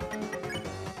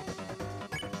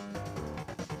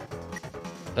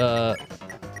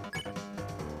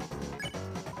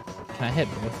 Can I hit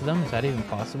both of them? Is that even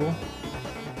possible?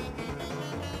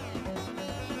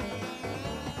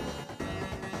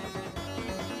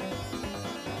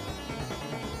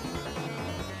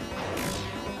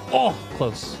 Oh,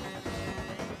 close.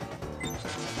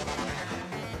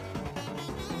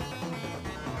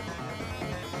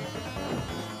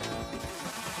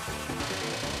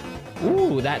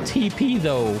 Ooh, that TP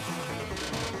though.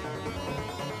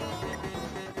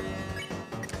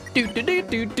 Do do do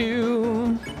do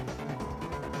do.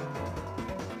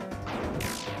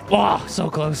 Wow, so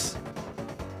close.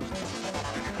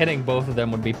 Hitting both of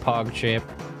them would be pog champ.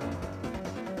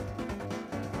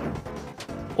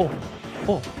 Oh,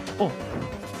 oh, oh.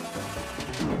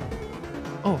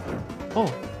 Oh, oh.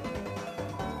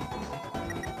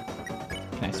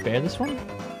 Can I spare this one?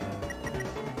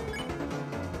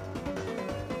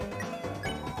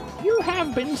 You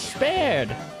have been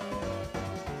spared.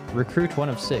 Recruit 1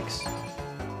 of 6.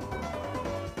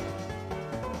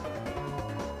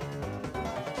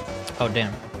 Oh,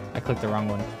 damn. I clicked the wrong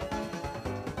one.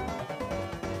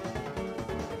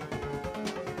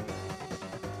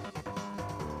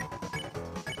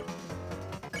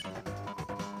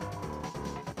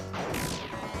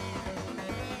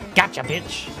 Gotcha,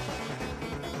 bitch.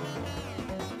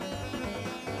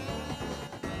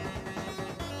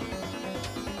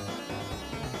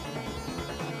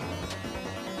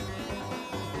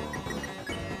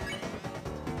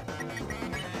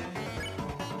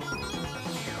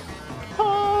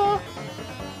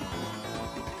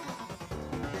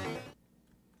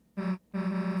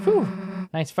 Whew.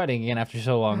 Nice fighting again after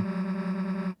so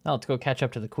long. Now let's go catch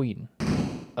up to the queen.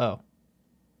 Oh.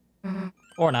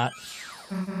 Or not.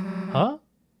 Huh?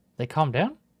 They calmed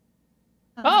down?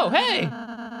 Oh, hey!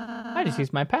 I just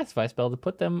used my pacify spell to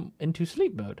put them into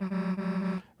sleep mode.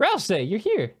 Rouse, you're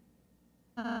here.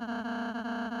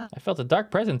 I felt a dark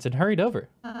presence and hurried over.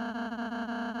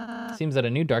 Seems that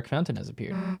a new dark fountain has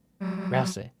appeared.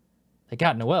 Rouse, they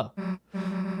got Noelle.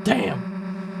 Damn!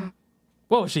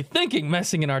 What was she thinking,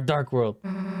 messing in our dark world?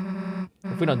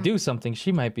 If we don't do something,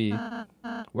 she might be...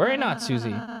 Worry not,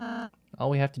 Susie. All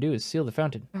we have to do is seal the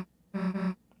fountain.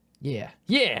 Yeah.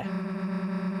 Yeah!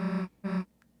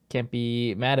 Can't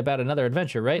be mad about another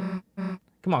adventure, right?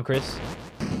 Come on, Chris.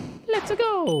 Let's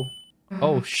go!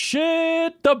 Oh,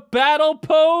 shit! The battle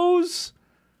pose!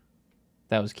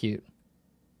 That was cute.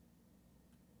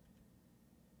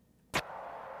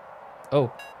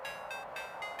 Oh.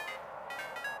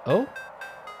 Oh?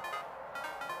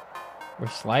 We're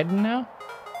sliding now?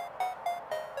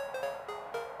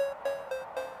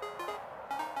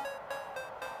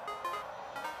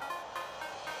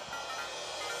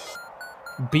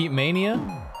 Beat Mania?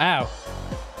 Ow.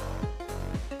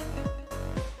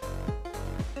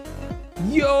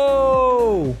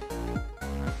 Yo!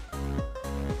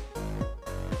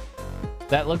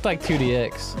 That looked like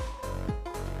 2DX.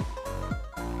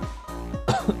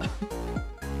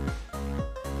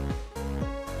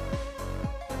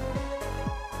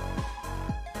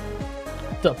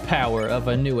 The power of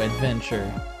a new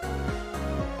adventure.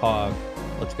 Pog.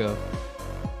 Let's go.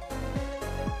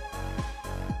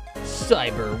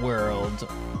 Cyber world.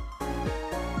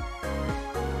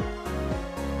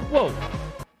 Whoa.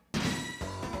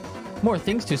 More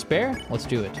things to spare? Let's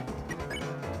do it.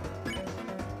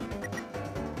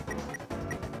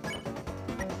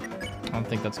 I don't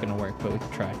think that's gonna work, but we can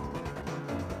try.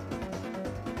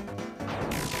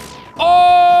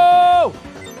 Oh!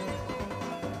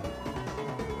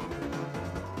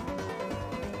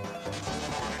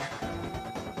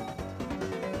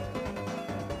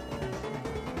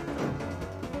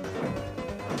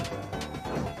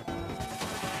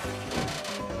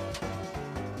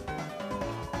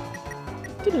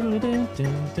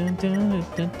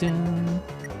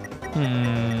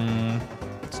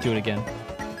 Let's do it again.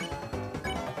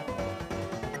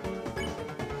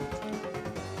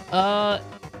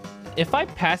 If I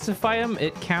pacify them,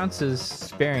 it counts as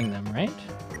sparing them, right?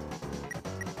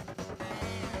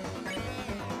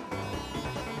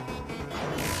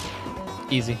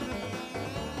 Easy.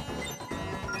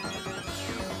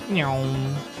 Meow.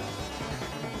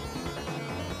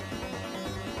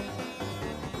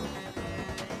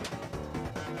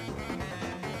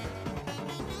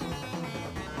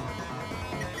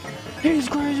 He's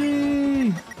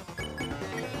crazy!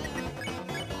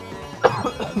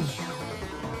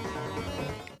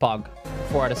 Pog.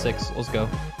 4 out of 6. Let's go.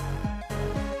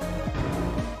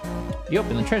 You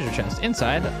open the treasure chest.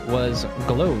 Inside was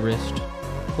glow wrist.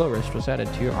 Glow wrist was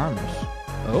added to your armors.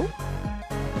 Oh?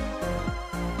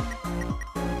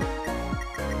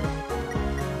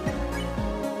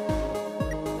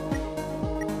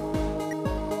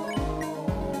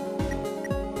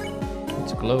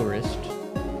 It's glow wrist.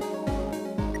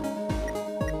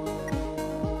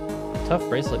 Tough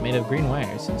bracelet made of green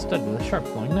wires and studded with a sharp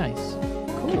glowing nice.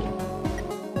 Cool.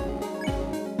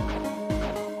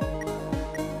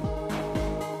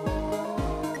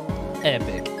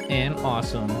 Epic and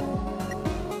awesome.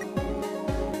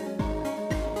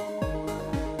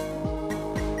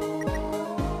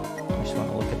 I just want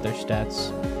to look at their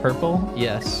stats. Purple,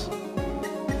 yes.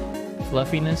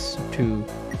 Fluffiness, 2.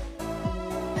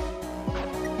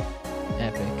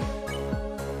 Epic.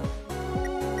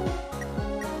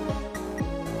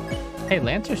 Hey,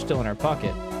 Lancer's still in our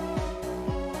pocket.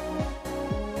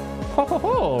 Ho ho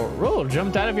ho! Roll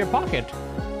jumped out of your pocket.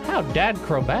 How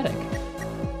dad-crobatic.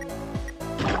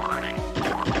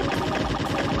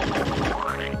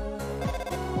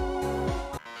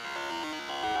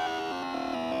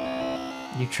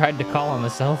 You tried to call on the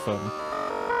cell phone.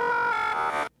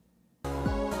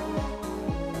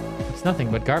 It's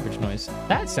nothing but garbage noise.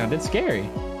 That sounded scary.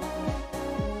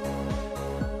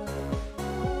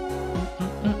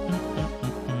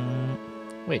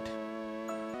 Wait.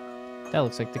 That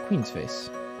looks like the Queen's face.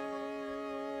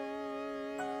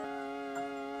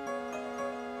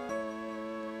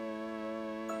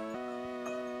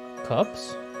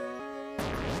 Cups?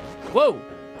 Whoa!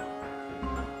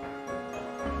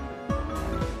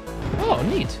 Oh,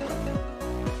 neat.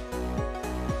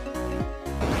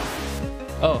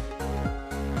 Oh.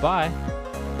 Bye.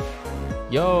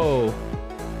 Yo.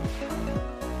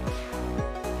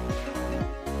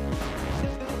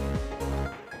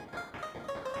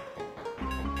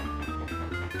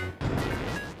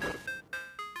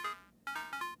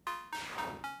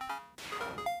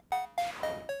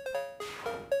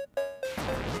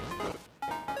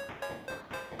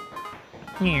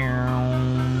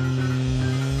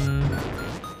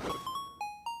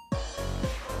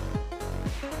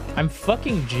 I'm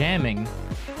fucking jamming.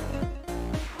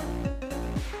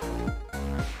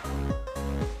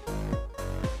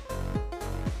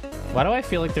 Why do I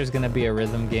feel like there's gonna be a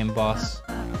rhythm game boss?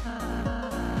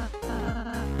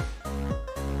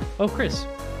 Oh, Chris.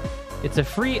 It's a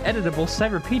free editable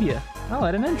cyberpedia. I'll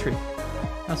add an entry.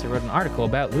 I also wrote an article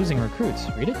about losing recruits.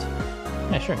 Read it?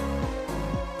 Yeah, sure.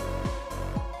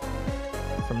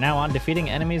 From now on, defeating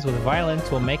enemies with violence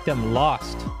will make them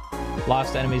lost.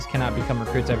 Lost enemies cannot become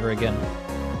recruits ever again.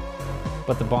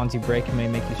 But the bonds you break may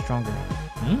make you stronger.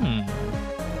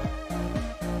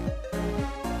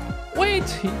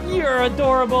 Wait! You're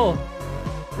adorable!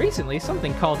 Recently,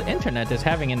 something called Internet is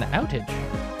having an outage.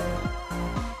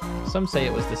 Some say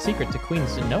it was the secret to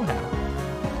Queen's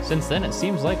know-how. Since then, it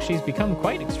seems like she's become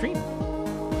quite extreme.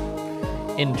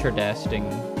 Interdasting.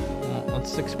 Well,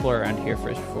 let's explore around here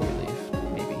first before we leave.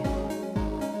 Maybe.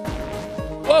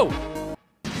 Whoa!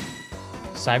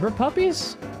 Cyber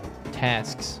puppies?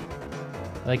 Tasks.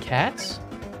 Like cats?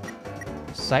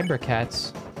 Cyber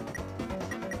cats.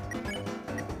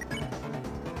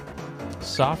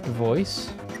 Soft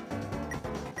voice.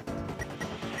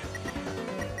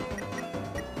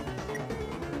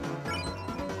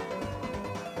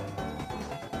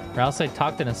 Or else I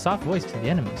talked in a soft voice to the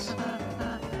enemies.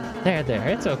 There,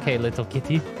 it's okay, little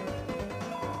kitty.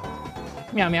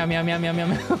 Meow, meow, meow, meow, meow, meow,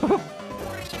 meow.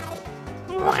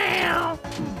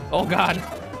 Oh god.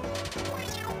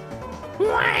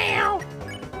 Wow.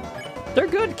 They're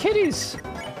good kitties.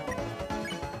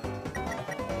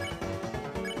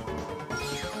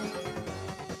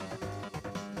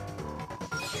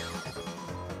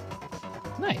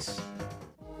 Nice.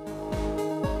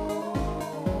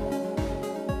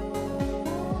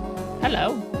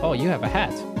 Hello. Oh, you have a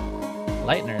hat.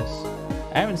 Lighteners.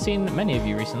 I haven't seen many of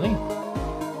you recently.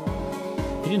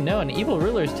 You didn't know an evil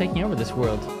ruler is taking over this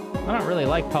world. I don't really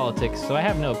like politics, so I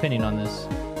have no opinion on this.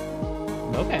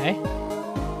 Okay.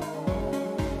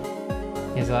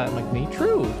 Is that like me?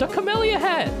 True. The camellia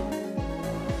hat.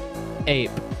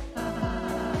 Ape.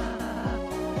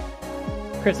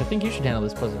 Chris, I think you should handle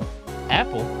this puzzle.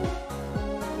 Apple.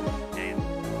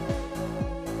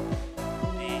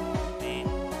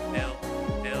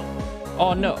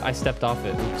 Oh no, I stepped off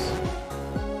it. Oops.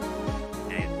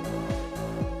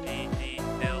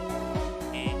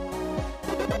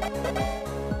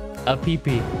 A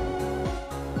pee-pee.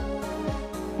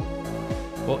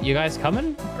 Well, you guys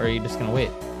coming? Or are you just gonna wait?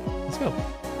 Let's go.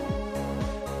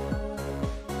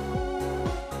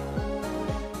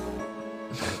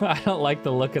 I don't like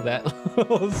the look of that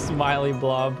little smiley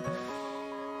blob.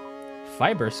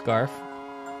 Fiber scarf.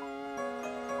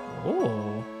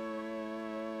 Oh.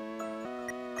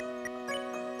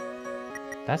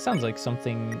 That sounds like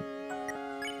something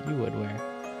you would wear.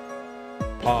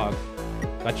 Pog.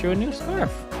 Got you a new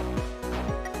scarf.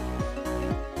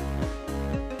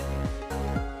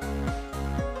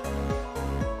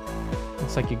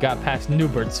 Looks like you got past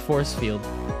Newbert's force field.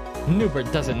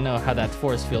 Newbert doesn't know how that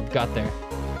force field got there,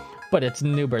 but it's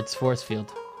Newbert's force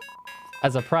field.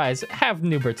 As a prize, have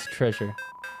Newbert's treasure.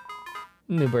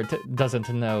 Newbert doesn't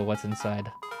know what's inside,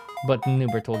 but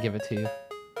Newbert will give it to you.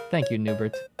 Thank you,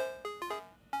 Newbert.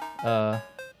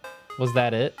 Was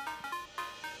that it?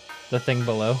 The thing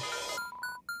below?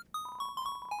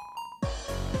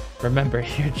 Remember,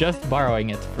 you're just borrowing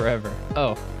it forever.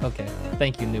 Oh, okay.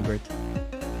 Thank you, Newbert.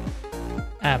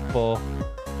 Apple.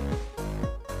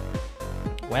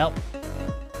 Well,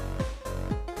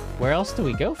 where else do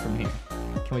we go from here?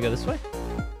 Can we go this way?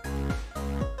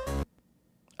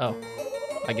 Oh,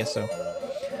 I guess so.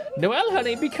 Noelle,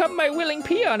 honey, become my willing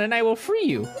peon and I will free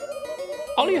you.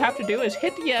 All you have to do is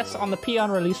hit yes on the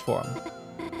peon release form.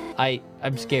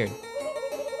 I'm scared.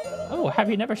 Oh, have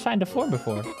you never signed a form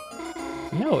before?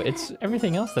 No, it's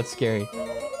everything else that's scary.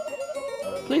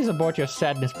 Please abort your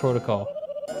sadness protocol.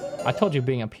 I told you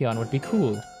being a peon would be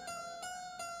cool.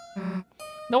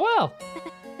 Noelle!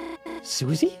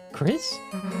 Susie? Chris?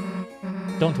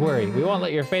 Don't worry, we won't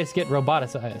let your face get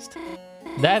roboticized.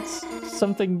 That's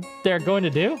something they're going to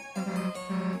do?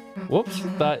 Whoops,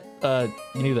 thought,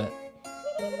 you knew that.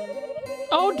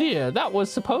 Oh dear, that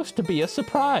was supposed to be a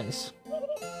surprise.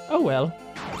 Oh well.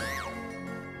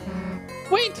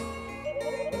 Wait!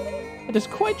 It is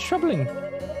quite troubling.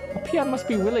 A peon must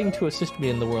be willing to assist me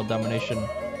in the world domination.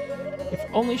 If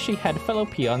only she had fellow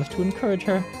peons to encourage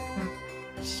her.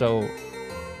 So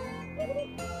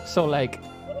like,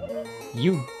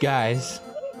 you guys,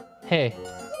 hey,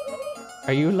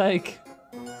 are you like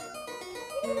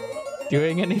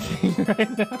doing anything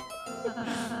right now?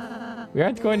 We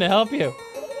aren't going to help you.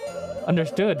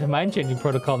 Understood. The mind-changing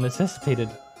protocol necessitated.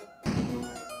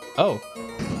 Oh.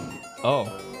 Oh.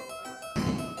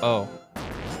 Oh.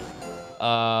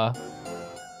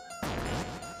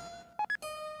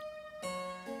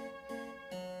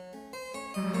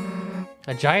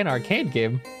 A giant arcade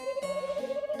game.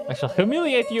 I shall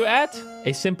humiliate you at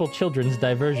a simple children's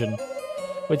diversion.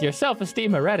 With your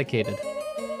self-esteem eradicated.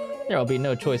 There will be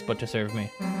no choice but to serve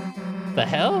me. The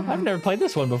hell? I've never played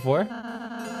this one before.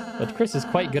 But Chris is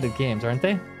quite good at games, aren't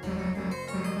they?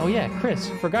 Oh yeah, Chris,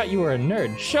 forgot you were a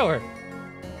nerd. Show her!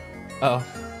 Oh.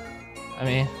 I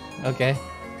mean, okay.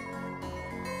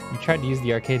 You tried to use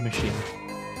the arcade machine.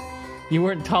 You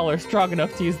weren't tall or strong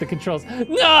enough to use the controls.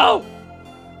 No!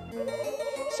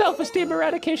 Self-esteem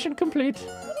eradication complete.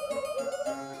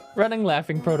 Running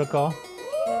laughing protocol.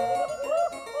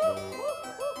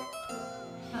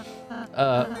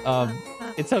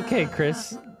 It's okay,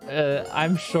 Chris.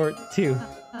 I'm short too.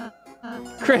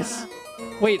 Chris!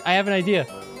 Wait, I have an idea.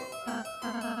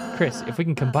 Chris, if we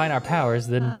can combine our powers,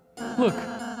 then... Look,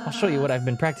 I'll show you what I've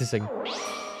been practicing.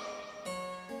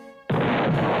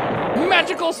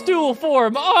 Magical stool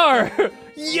form, R!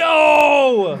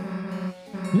 Yo!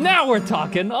 Now we're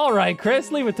talking. All right,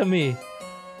 Chris, leave it to me.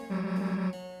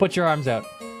 Put your arms out.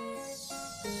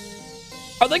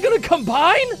 Are they gonna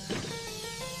combine?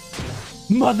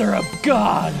 Mother of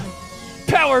God!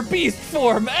 Power beast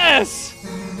form, S!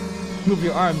 Move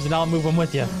your arms and I'll move them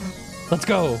with you. Let's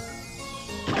go.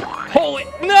 Holy,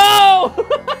 no!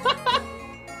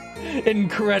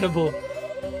 Incredible.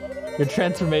 Your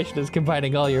transformation is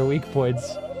combining all your weak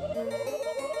points.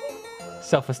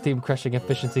 Self-esteem crushing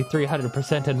efficiency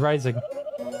 300% and rising.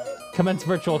 Commence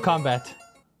virtual combat.